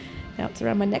 Now it's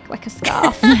around my neck like a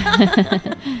scarf.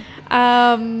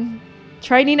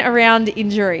 Training around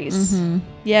injuries.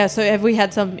 Yeah, so have we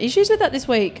had some issues with that this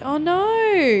week? Oh,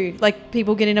 no. Like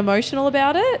people getting emotional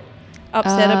about it?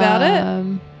 Upset about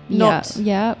it? Not.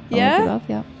 Yeah.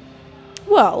 Yeah?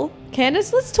 Well,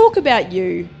 Candice, let's talk about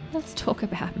you. Let's talk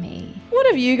about me. What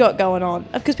have you got going on?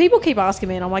 Because people keep asking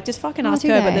me and I'm like, just fucking ask do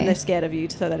her, but they? then they're scared of you,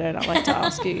 so they don't like to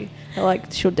ask you. They're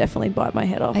like, she'll definitely bite my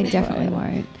head off. I if definitely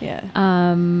won't. Yeah.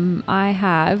 I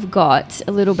have got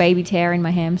a little baby tear in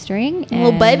my hamstring.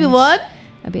 Little baby and what?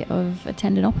 A bit of a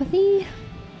tendinopathy.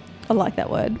 I like that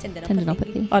word.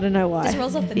 Tendinopathy. I don't know why. Just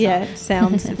rolls off the tongue. Yeah,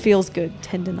 it feels good.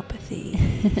 Tendinopathy.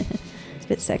 It's a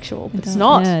bit sexual, but it's does.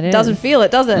 not. Yeah, it it doesn't is. feel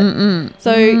it, does it? Mm-mm.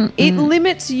 So Mm-mm. it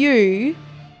limits you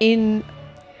in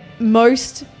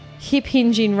most hip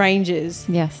hinging ranges.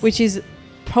 Yes. Which is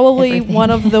probably Everything. one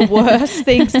of the worst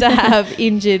things to have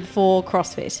injured for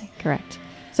CrossFit. Correct.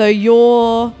 So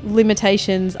your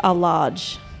limitations are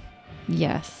large.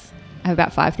 Yes. I have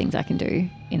about 5 things I can do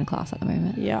in a class at the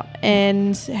moment. Yeah.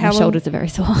 And My how long? shoulders are very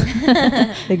sore.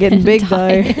 They're getting big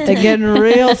though. Tired. They're getting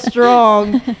real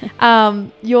strong. How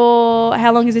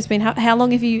long has this been? How long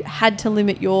have you had to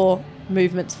limit your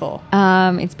movements for?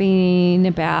 It's been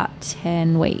about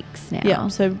 10 weeks now. Yeah.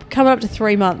 So coming up to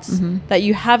 3 months that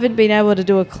you haven't been able to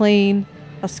do a clean,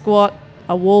 a squat,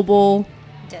 a wall ball,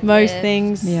 most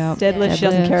things. Yeah. Deadlift. She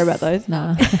doesn't care about those.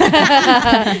 No.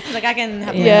 Like I can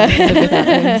have Yeah. Live without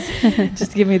those.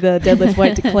 Just give me the deadlift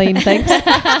weight to clean, thanks.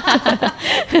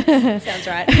 Sounds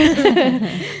right.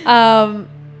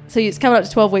 So it's coming up to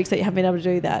 12 weeks that you haven't been able to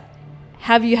do that.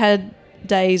 Have you had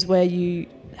days where you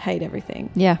hate everything?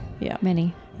 Yeah. Yeah.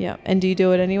 Many. Yeah. And do you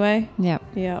do it anyway? Yeah.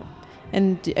 Yeah.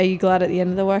 And are you glad at the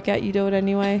end of the workout you do it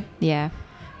anyway? Yeah.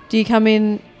 Do you come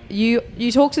in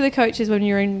you talk to the coaches when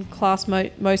you're in class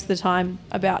most of the time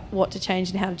about what to change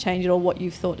and how to change it, or what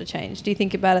you've thought to change. Do you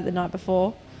think about it the night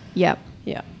before? Yep.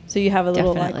 Yeah. So you have a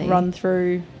little Definitely. like run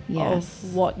through Yes.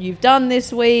 of what you've done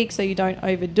this week, so you don't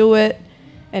overdo it,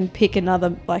 and pick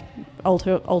another like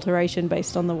alteration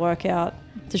based on the workout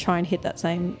to try and hit that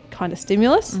same kind of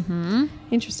stimulus. Mm-hmm.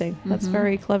 Interesting. That's Mhm.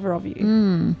 very clever of you.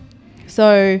 Mm.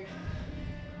 So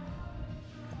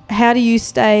how do you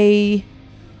stay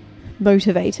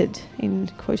motivated, in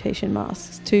quotation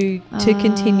marks, to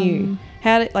continue?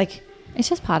 How do, like, It's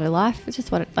just part of life. It's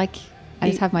just what I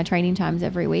just have my training times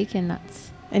every week, and that's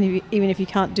and even if you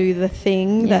can't do the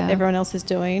thing Yeah. that everyone else is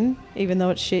doing, even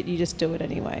though it's shit, you just do it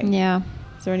anyway. yeah.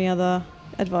 Is there any other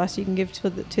advice you can give to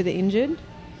the injured?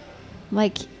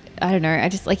 Like, I don't know. I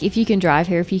just like, if you can drive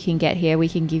here, if you can get here, we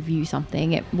can give you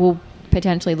something. It will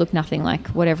potentially look nothing like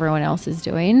what everyone else is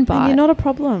doing, but And you're not a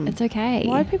problem. it's okay.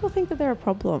 Why do people think that they're a I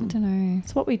problem? don't know.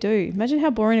 It's what we do. Imagine how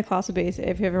boring a class would be if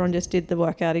everyone just did the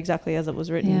workout exactly as it was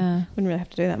written. Yeah. Wouldn't really have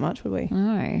to do that much, would we?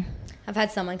 No. I've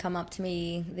had someone come up to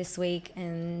me this week,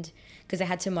 and because they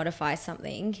had to modify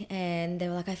something, and they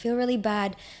were like, I feel really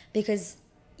bad because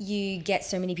you get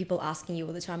so many people asking you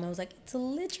all the time. I was like, it's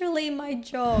literally my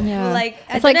job. Yeah. Like,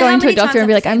 I It's don't like know how going to a many times doctor and I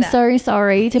be have like, to say I'm that. so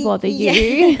sorry to bother you.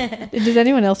 Yeah. Does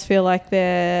anyone else feel like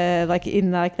they're like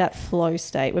in like that flow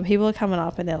state when people are coming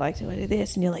up and they're like, do I do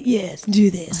this? And you're like, yes,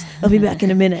 do this. I'll be back in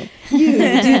a minute. You do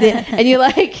this. And you're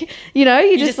like, you know,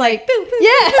 you're just like, boom, boom.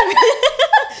 yeah.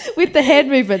 With the head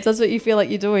movements, that's what you feel like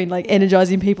you're doing, like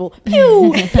energizing people.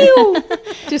 Pew, pew.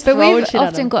 Just But throwing we've shit at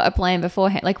often them. got a plan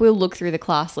beforehand. Like, we'll look through the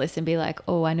class list and be like,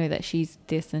 oh, I know that she's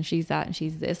this and she's that and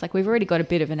she's this. Like, we've already got a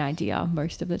bit of an idea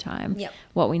most of the time Yep.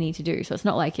 what we need to do. So it's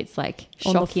not like it's like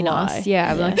On the shocking fly. us.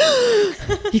 Yeah. We're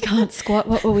like, you can't squat.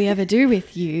 What will we ever do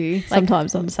with you? Like,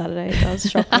 Sometimes on Saturday it does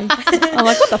shock me. I'm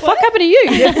like, what the fuck happened to you?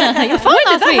 you're fine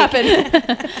When did last that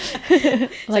week. happen?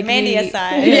 Like, Mandy we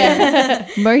aside. Yeah.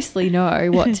 mostly know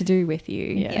what to do with you.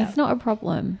 Yeah. It's not a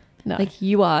problem. No. Like,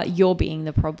 you're being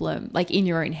the problem, like in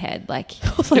your own head. Like,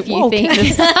 was like, if you whoa, think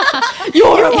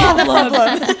You're a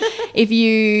problem.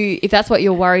 if that's what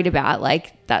you're worried about,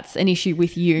 like, that's an issue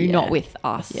with you, Yeah. not with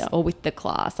us Yeah. or with the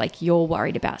class. Like, you're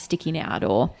worried about sticking out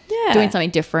or Yeah. doing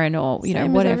something different, or you Same know,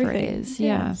 as whatever it everything. is.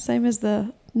 Yeah. Same as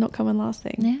the not coming last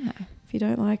thing. Yeah. If you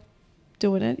don't like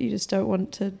doing it, you just don't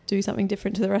want to do something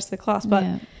different to the rest of the class. But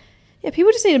yeah,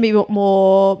 people just need to be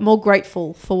more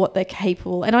grateful for what they're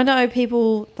capable. And I know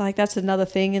people, like, that's another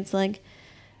thing. It's like,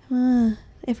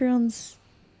 everyone's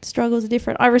struggles are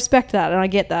different. I respect that and I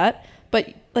get that.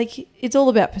 But, like, it's all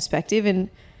about perspective. And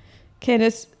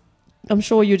Candice, I'm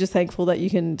sure you're just thankful that you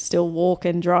can still walk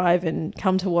and drive and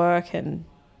come to work and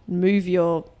move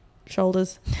your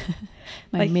shoulders.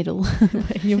 My Like- middle.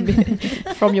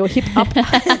 From your hip up.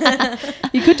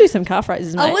 You could do some calf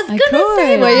raises, mate. I was I going to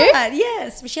say could. Were you? that.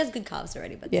 Yes. But she has good calves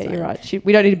already. But Yeah, it's you're fine. right.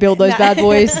 We don't need to build those No. bad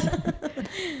boys.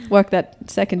 Work that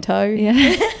second toe. Yeah.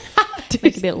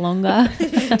 Make it a bit longer.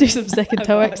 Do some second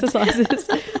toe exercises.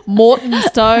 Morton's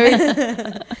toe.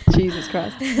 Jesus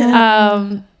Christ.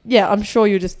 Yeah, I'm sure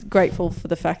you're just grateful for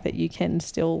the fact that you can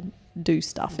still do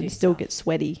stuff and still get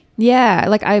sweaty. Yeah,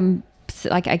 like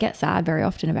I get sad very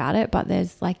often about it, but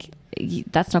there's like,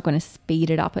 that's not going to speed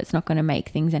it up. It's not going to make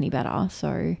things any better.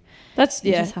 So That's,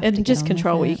 You yeah, just have to and get just on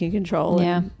control with what it. you can control.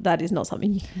 Yeah. And that is not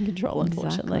something you can control,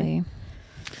 unfortunately. exactly.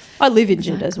 I live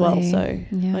injured as well, so Exactly.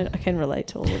 Yeah. I can relate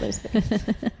to all of those things.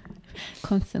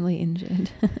 Constantly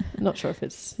injured. Not sure if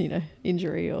it's,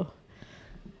 injury or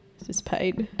just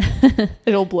pain.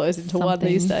 It all blurs into one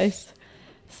these Something. days.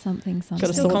 something. Got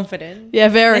a Still sore- confident. Yeah,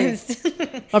 very.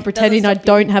 I'm pretending I stop you.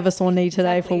 don't have a sore knee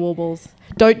today Exactly. for wobbles.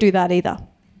 Don't do that either.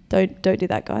 Don't do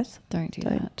that, guys. Don't do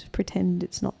Don't that. pretend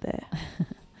it's not there.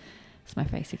 It's my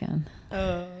face again.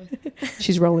 Oh.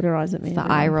 She's rolling her eyes at me. It's the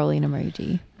everyone. eye rolling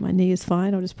emoji. My knee is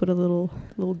fine. I'll just put a little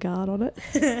guard on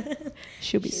it.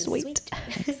 She'll be She's sweet.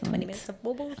 20 Excellent. minutes of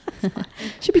wobble.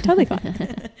 She'll be totally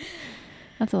fine.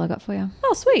 That's all I got for you.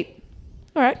 Oh, sweet.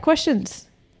 All right, questions.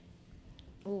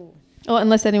 Ooh. Oh,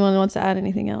 unless anyone wants to add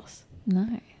anything else No.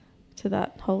 to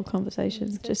that whole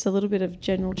conversation. Just a little bit of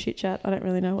general chit chat. I don't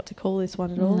really know what to call this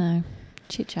one at all. No.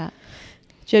 Chit chat.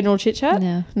 General chit chat?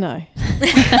 Yeah. No.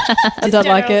 I don't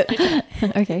like it.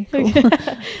 Okay. Cool.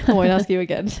 I won't ask you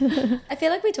again. I feel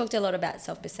like we talked a lot about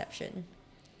self-perception.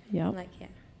 Yep. Like, yeah.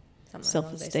 something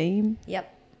along those- Self-esteem,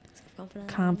 Yep.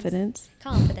 Self-confidence. confidence,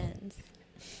 Confidence.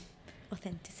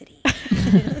 Authenticity.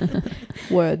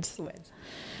 words. Words.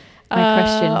 My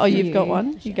question Oh, for you've got you.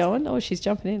 one? You going? Oh, she's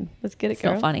jumping in. Let's get it, It's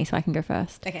girl. not funny, so I can go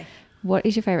first. Okay. What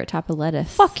is your favorite type of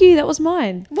lettuce? Fuck you, that was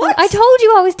mine. What? I told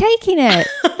you I was taking it.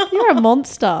 You're a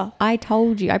monster. I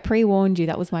told you. I pre-warned you.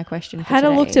 That was my question for Hannah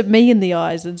today. looked at me in the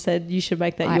eyes and said, you should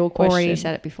make that I your question. already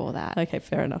said it before that. Okay,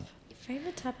 fair enough.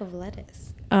 Favorite type of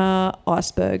lettuce?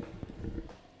 Iceberg.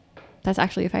 That's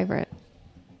actually your favorite.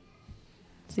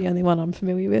 It's the only one I'm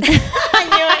familiar with. I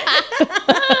knew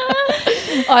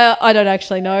it. I don't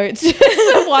actually know. It's just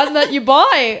the one that you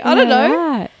buy. I don't know.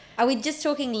 Right. Are we just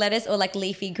talking lettuce or like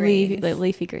leafy greens?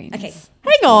 Leafy greens. Okay.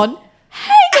 Hang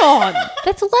on.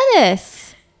 That's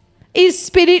lettuce. Is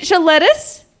spinach a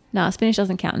lettuce? No, spinach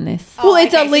doesn't count in this. Well,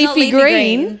 it's a so leafy not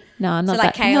green. No, not So like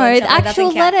that. kale No, and the stuff, that actual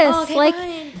doesn't count. lettuce. Oh, okay, like,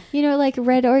 fine. you know, like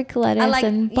red oak lettuce like-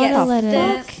 and butter yes,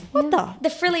 lettuce. What the? The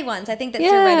frilly ones. I think that's the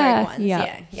Yeah, red oak ones. yeah.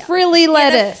 Yeah. yeah. Frilly Yeah, the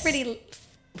lettuce.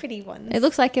 pretty ones. It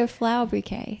looks like a flower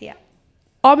bouquet. Yeah.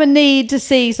 I'm going to need to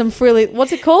see some frilly.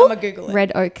 What's it I'm called? gonna Google it.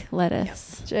 Red oak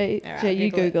lettuce. Jay, All right, Jay, you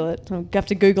Google Google it. I'm going to have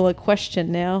to Google a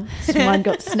question now. So mine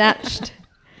got snatched.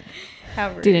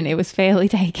 How rude. Didn't. It was fairly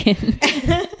taken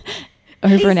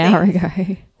over an hour ago.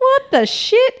 What the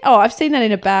shit? Oh, I've seen that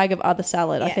in a bag of other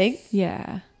salad, I Yes. think.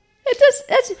 Yeah. It does.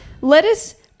 That's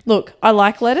lettuce. Look, I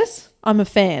like lettuce. I'm a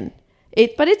fan.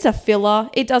 But it's a filler.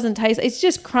 It doesn't taste. It's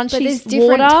just crunchy. But there's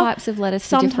different water. types of lettuce. For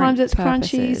Sometimes different it's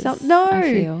crunchy. purposes, No, I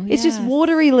feel. it's just Yes.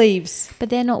 watery leaves. But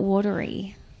they're not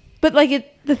watery. But like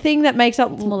the thing that makes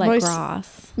up It's more like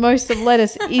grass. most of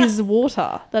lettuce is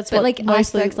water. That's But what like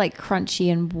mostly. icebergs, like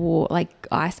crunchy and like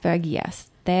iceberg, yes,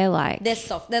 they're like They're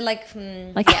soft. They're like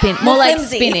more like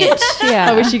flimsy. spinach. Yeah,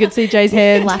 I wish you could see Jay's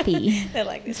hand. flappy. They're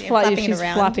like this. Yeah, Flapping. flapping She's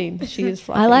around. flapping. She is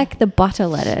flapping. I like the butter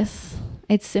lettuce.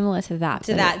 It's similar to that.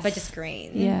 To that, but it's- just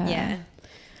green. Yeah. Yeah.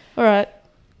 All right.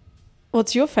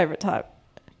 What's your favorite type?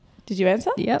 Did you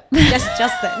answer? Yep.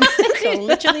 Just then. So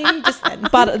literally just then.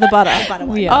 Butter. The butter. Butter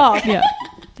one. Yeah. Oh, okay. Yeah.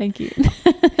 Thank you.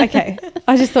 Okay.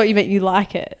 I just thought you meant you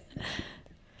like it.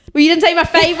 Well, you didn't say my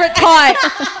favorite type.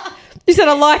 You said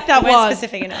I like that We're one.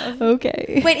 specific enough.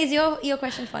 Okay. Wait, is your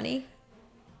question funny?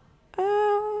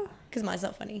 Uh, Because mine's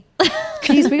not funny.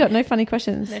 Geez, we got no funny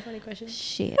questions. No funny questions.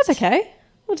 Shit. That's okay.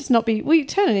 We'll just not be. We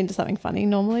turn it into something funny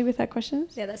normally with our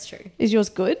questions. Yeah, that's true. Is yours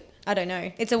good? I don't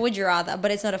know. It's a would you rather,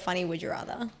 but it's not a funny would you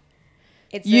rather.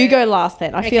 It's You a- go last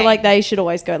then. I feel Okay. like they should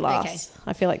always go last.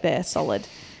 I feel like they're solid.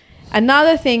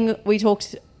 Another thing we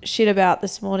talked shit about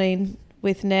this morning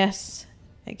with Ness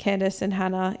and Candace and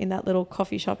Hannah in that little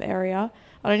coffee shop area.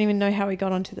 I don't even know how we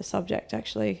got onto the subject,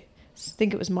 actually. I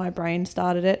think it was my brain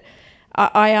started it.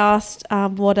 I asked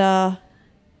what are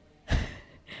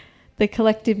the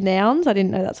collective nouns. I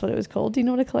didn't know that's what it was called. Do you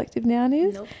know what a collective noun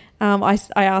is? Nope. I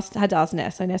had to ask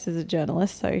Ness. So Ness is a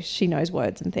journalist, so she knows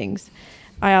words and things.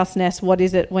 I asked Ness, what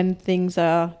is it when things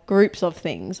are groups of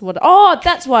things? Oh,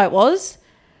 that's why it was.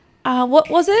 What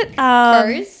was it?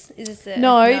 Crows? Is this a,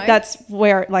 No, that's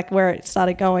where it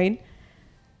started going.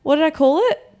 What did I call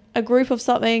it? A group of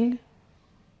something.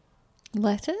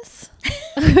 Lettuce?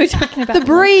 We're talking about The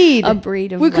breed. A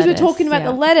breed of Because we're lettuce, talking about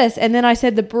the yeah. lettuce, and then I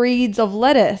said the breeds of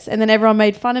lettuce, and then everyone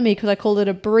made fun of me because I called it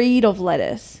a breed of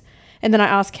lettuce. And then I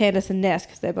asked Candace and Ness,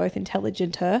 because they're both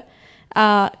intelligenter.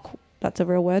 That's a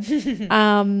real word.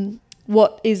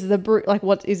 What is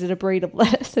what is it a breed of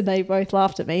lettuce? And they both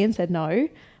laughed at me and said no.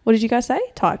 What did you guys say?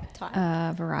 Type.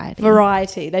 Variety.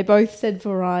 Variety. They both said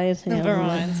variety.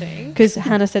 variety. Because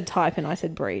Hannah said type and I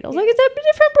said breed. I was like, it's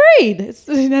a different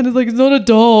breed. Hannah's like, it's not a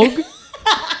dog.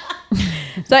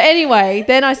 So anyway,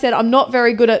 then I said, I'm not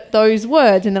very good at those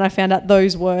words. And then I found out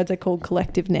those words are called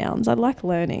collective nouns. I like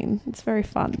learning. It's very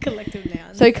fun. Collective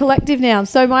nouns. So collective nouns.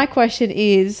 So my question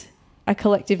is a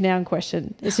collective noun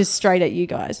question. It's just straight at you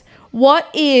guys. What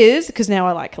is, because now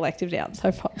I like collective nouns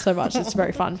so much. It's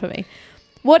very fun for me.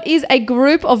 What is a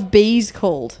group of bees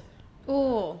called?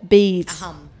 Ooh. Bees. A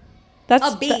hum. That's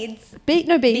Oh, beads. bees.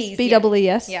 Bees,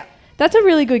 B-E-E-S. Yeah. That's a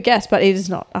really good guess, but it is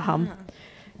not a hum.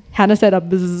 Hannah said a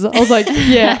buzz. I was like,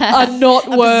 yeah, a not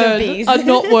buzz of word. bees. A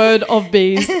not word of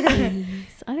bees.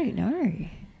 Bees. I don't know.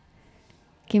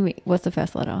 Give me, what's the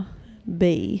first letter?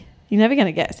 B. You're never going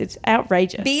to guess. It's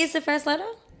outrageous. B is the first letter?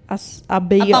 A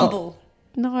bee. A bumble.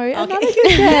 No, another good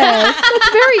guess. That's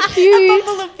very cute.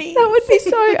 Bumble of bees. That would be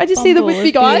so. I just see them with Bumble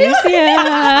big of eyes. bees,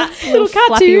 yeah. Little flappy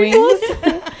cartoon.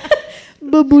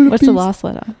 wings. What's the last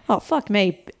letter? Oh, fuck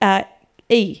me.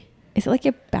 E. Is it like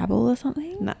a babble or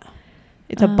something? No.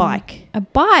 It's a bike. A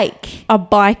bike. A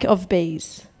bike of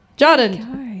bees. Jordan,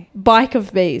 Go. bike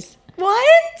of bees.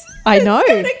 What? I know.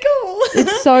 Kind of cool.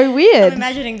 It's so I'm weird.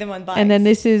 imagining them on bikes. And then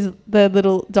this is the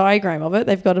little diagram of it.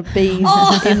 They've got a bee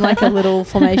in like a little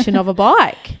formation of a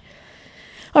bike.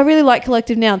 I really like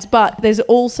collective nouns, but there's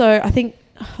also, I don't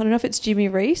know if it's Jimmy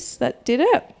Reese that did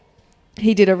it.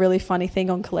 he did a really funny thing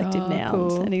on collective Oh,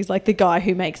 nouns, cool. and he's like the guy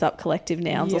who makes up collective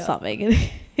nouns or Yeah. something, and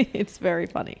it's very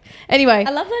funny. Anyway,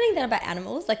 I love learning that about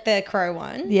animals, like the crow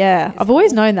one. yeah, It's I've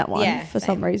always cool. known that one Yeah, for same.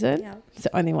 some reason. Yeah. It's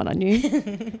the only one I knew.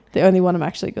 The only one I'm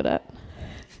actually good at.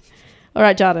 All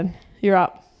right, Jarden, you're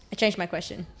up. I changed my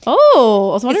question. Oh,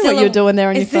 I was wondering what you were doing there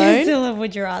on your It's phone. still a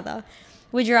would you rather.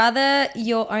 Would you rather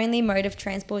your only mode of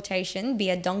transportation be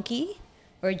a donkey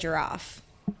or a giraffe?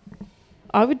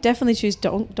 I would definitely choose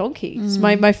donkeys.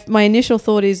 My initial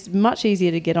thought is much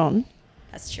easier to get on.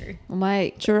 That's true. Well,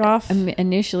 my Giraffe.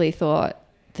 initially thought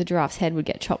the giraffe's head would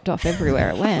get chopped off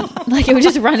everywhere it went. Like it would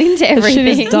just run into Shit everything.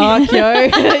 is dark, yo.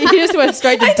 You just went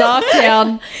straight to dark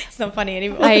town. It's not funny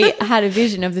anymore. I had a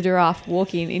vision of the giraffe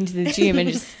walking into the gym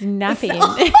and just snapping.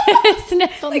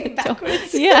 Snap on the door.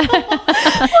 backwards. Yeah.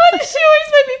 Why does she always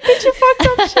make me picture fucked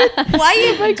up shit? Why are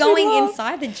you Makes me going laugh.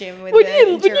 inside the gym with When the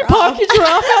you giraffe? park your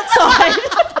giraffe outside.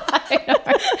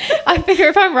 I figure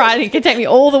if I'm riding, it can take me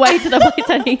all the way to the place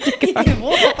I need to You go. can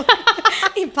walk.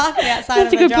 You park it outside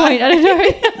That's a of the good point. I don't know.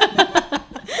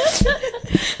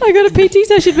 I got a PT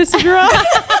session, Mr. Giraffe.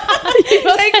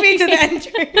 Take me to the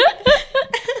entry.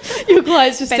 Your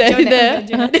client's just Bend your standing neck,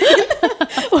 there bend your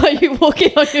neck. while you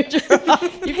walking on your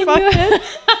giraffe. You fuckhead.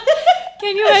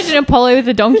 Can you imagine Apollo with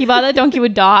a donkey by the donkey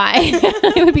would die?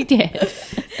 It would be dead.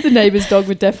 The neighbour's dog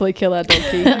would definitely kill our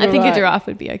donkey. I think You're a giraffe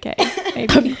would be okay. right.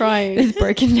 Maybe. I'm crying. With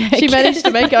broken neck. She managed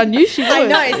to make it. I knew she would. I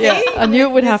know, see? Yeah, I knew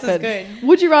it would This is happen. good.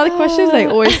 Would you rather questions? They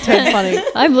always turn funny.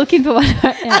 I'm looking for one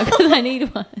right now because I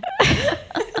need one.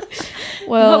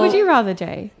 Well, What would you rather,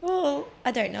 Jay? Well,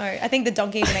 I don't know. I think the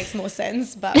donkey makes more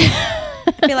sense, but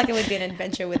I feel like it would be an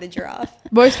adventure with a giraffe.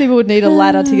 Most people would need a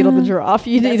ladder to get on the giraffe.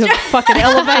 You need a fucking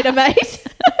elevator, mate.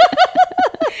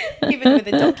 Even with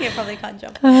a donkey, I probably can't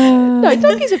jump. No,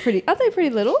 donkeys are pretty. Aren't they pretty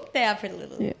little? They are pretty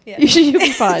little. Yeah. Yeah. You'll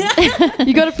be fine.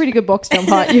 You got a pretty good box jump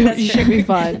height. You That's should true. be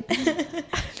fine.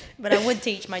 But I would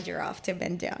teach my giraffe to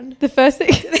bend down. The first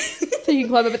thing, so you can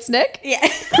climb up its neck, Yeah.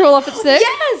 crawl off its neck.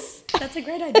 Yes! That's a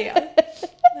great idea.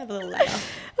 Have a little ladder.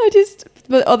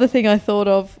 The other thing I thought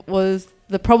of was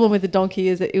the problem with the donkey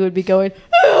is that it would be going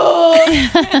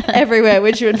everywhere,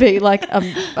 which would be like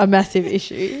a massive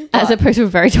issue. As But opposed to a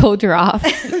very tall giraffe.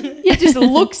 it just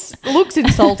looks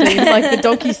insulting. Like the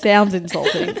donkey sounds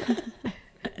insulting.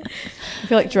 I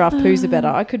feel like giraffe poos are better.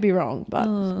 I could be wrong, but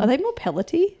are they more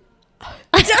pellety?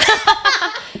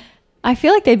 I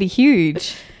feel like they'd be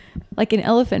huge. Like an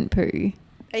elephant poo.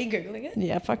 Are you Googling it?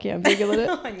 Yeah, fuck yeah, I'm googling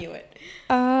it. I knew it.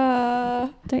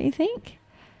 Don't you think?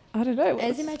 I don't know.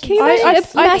 As imagine Can you I- imagine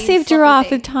I- a I- massive sloppy giraffe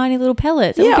thing. with tiny little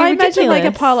pellets? It Yeah, would be I imagine like a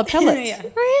ridiculous. pile of pellets. Yeah.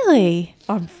 Really?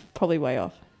 I'm probably way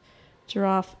off.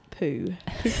 Giraffe poo.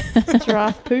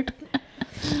 Giraffe poop.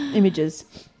 Images.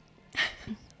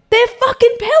 They're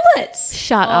fucking pellets.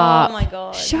 Shut Oh up. my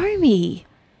god. Show me.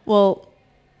 Well,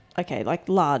 okay, like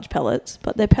large pellets,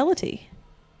 but they're pellety.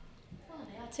 Oh,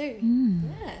 they are too.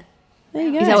 Yeah. There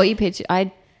you go. Is that what you pictured?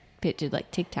 I pictured like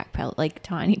Tic Tac pellet, like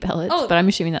tiny pellets, Oh. but I'm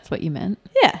assuming that's what you meant.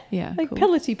 Yeah. Yeah, Like cool.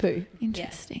 pellety poo.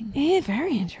 Interesting. Yeah,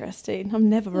 very interesting. I'm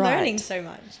never right. Learning so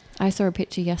much. I saw a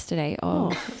picture yesterday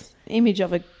of Image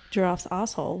of a giraffe's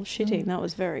asshole shitting. That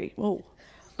was very. Oh,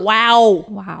 wow.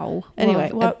 wow. Anyway,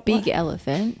 of a what- big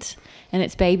elephant, and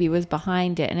its baby was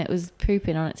behind it, and it was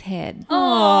pooping on its head.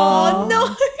 Oh,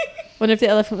 no. Wonder if the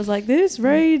elephant was like, "This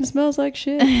rain smells like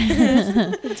shit.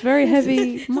 It's very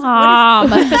heavy. Mom.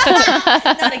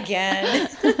 Not again.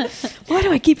 Why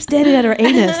do I keep staring at her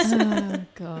anus?" Oh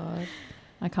God.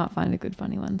 I can't find a good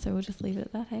funny one, so we'll just leave it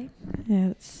at that, hey?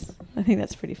 Yeah, I think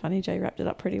that's pretty funny. Jay wrapped it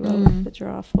up pretty well with the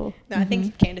giraffe. Or, No, I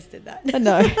think Candace did that. I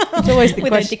know. It's always the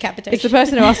With her question. decapitation. It's the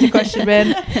person who asked the question,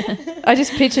 man. I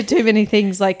just picture too many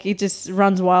things. Like, it just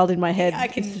runs wild in my head. I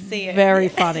can It's see it. Very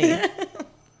funny.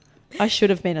 I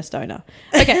should have been a stoner.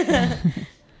 Okay.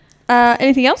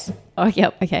 Anything else? Oh,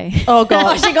 yep, okay. Oh, Oh,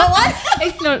 God. she got one?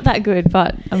 It's not that good,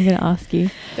 but I'm going to ask you.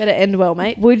 Better end well,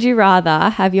 mate. Would you rather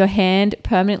have your hand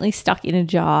permanently stuck in a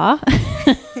jar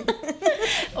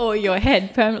or your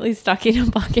head permanently stuck in a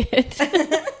bucket?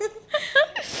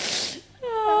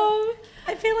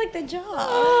 I feel like the jar.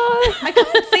 I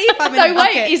can't see if I'm in No, a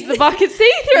bucket. wait. Is the bucket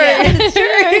see-through? Yeah, it's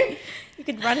true. You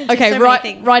could run into Okay, so many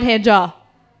things. right hand jar.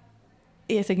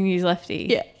 Yes, I can use lefty.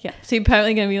 Yeah. Yeah. So you're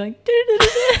permanently going to be like...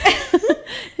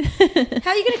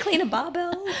 How are you going to clean a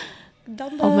barbell?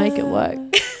 Dumbbell? I'll make it work.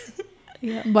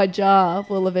 My jar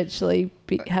will eventually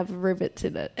have rivets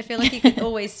in it. I feel like you could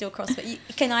always still CrossFit.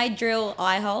 Can I drill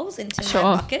eye holes into Sure.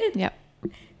 my bucket? Yep.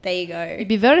 There you go. It'd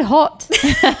be very hot.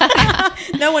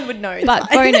 No one would know. It's But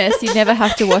fine. bonus, you never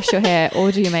have to wash your hair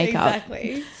or do your makeup.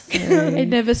 Exactly. And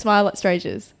never smile at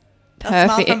strangers. I'll smile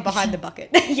from Perfect. behind the bucket.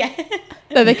 Yeah.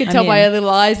 So they can tell by in. her little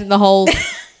eyes in the hole.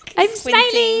 I'm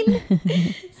Squinting.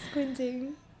 smiling.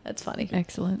 Squinting. That's funny.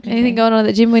 Excellent. Anything going on at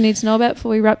the gym we need to know about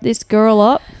before we wrap this girl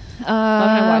up? I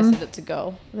don't know why I Um, said it's a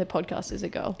girl. The podcast is a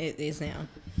girl. It is now.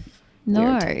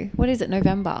 No. What is it?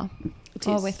 November. It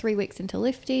Oh, is. we're 3 weeks into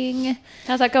lifting.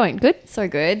 How's that going? Good? So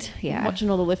good. Yeah. Watching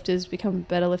all the lifters become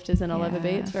better lifters than I'll ever be.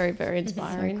 Yeah. It's very, very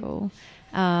inspiring. So cool.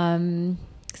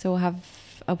 So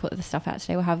I'll put the stuff out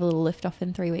today. We'll have a little lift off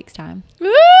in 3 weeks' time. Woo!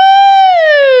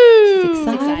 It's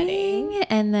exciting.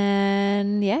 And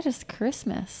then, yeah, just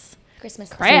Christmas. Christmas.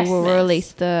 Crap. So we'll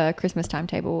release the Christmas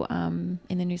timetable in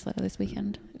the newsletter this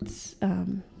weekend. It's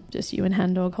just you and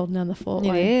Hand Dog holding down the fort. It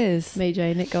while is. Me,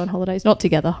 Jay, Nick go on holidays. Not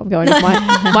together. I'm going with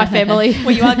my family.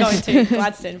 Well, you are going to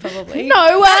Gladstone, probably.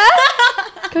 No,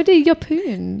 go do your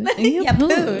poon. Yeah,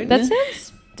 poon. That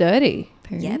sounds dirty.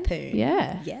 Poon? Yeah, poon.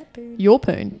 Yeah. Yeah, poon. Your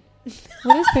poon.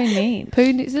 What does poon mean?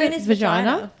 Poon is Poon it is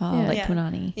vagina? Oh, Yeah. like Yeah.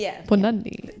 punani. Yeah.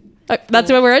 Punani. Oh,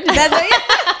 that's where we're at. That's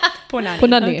it. Poor nanny.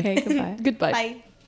 Punani. Okay, goodbye. Goodbye. Bye.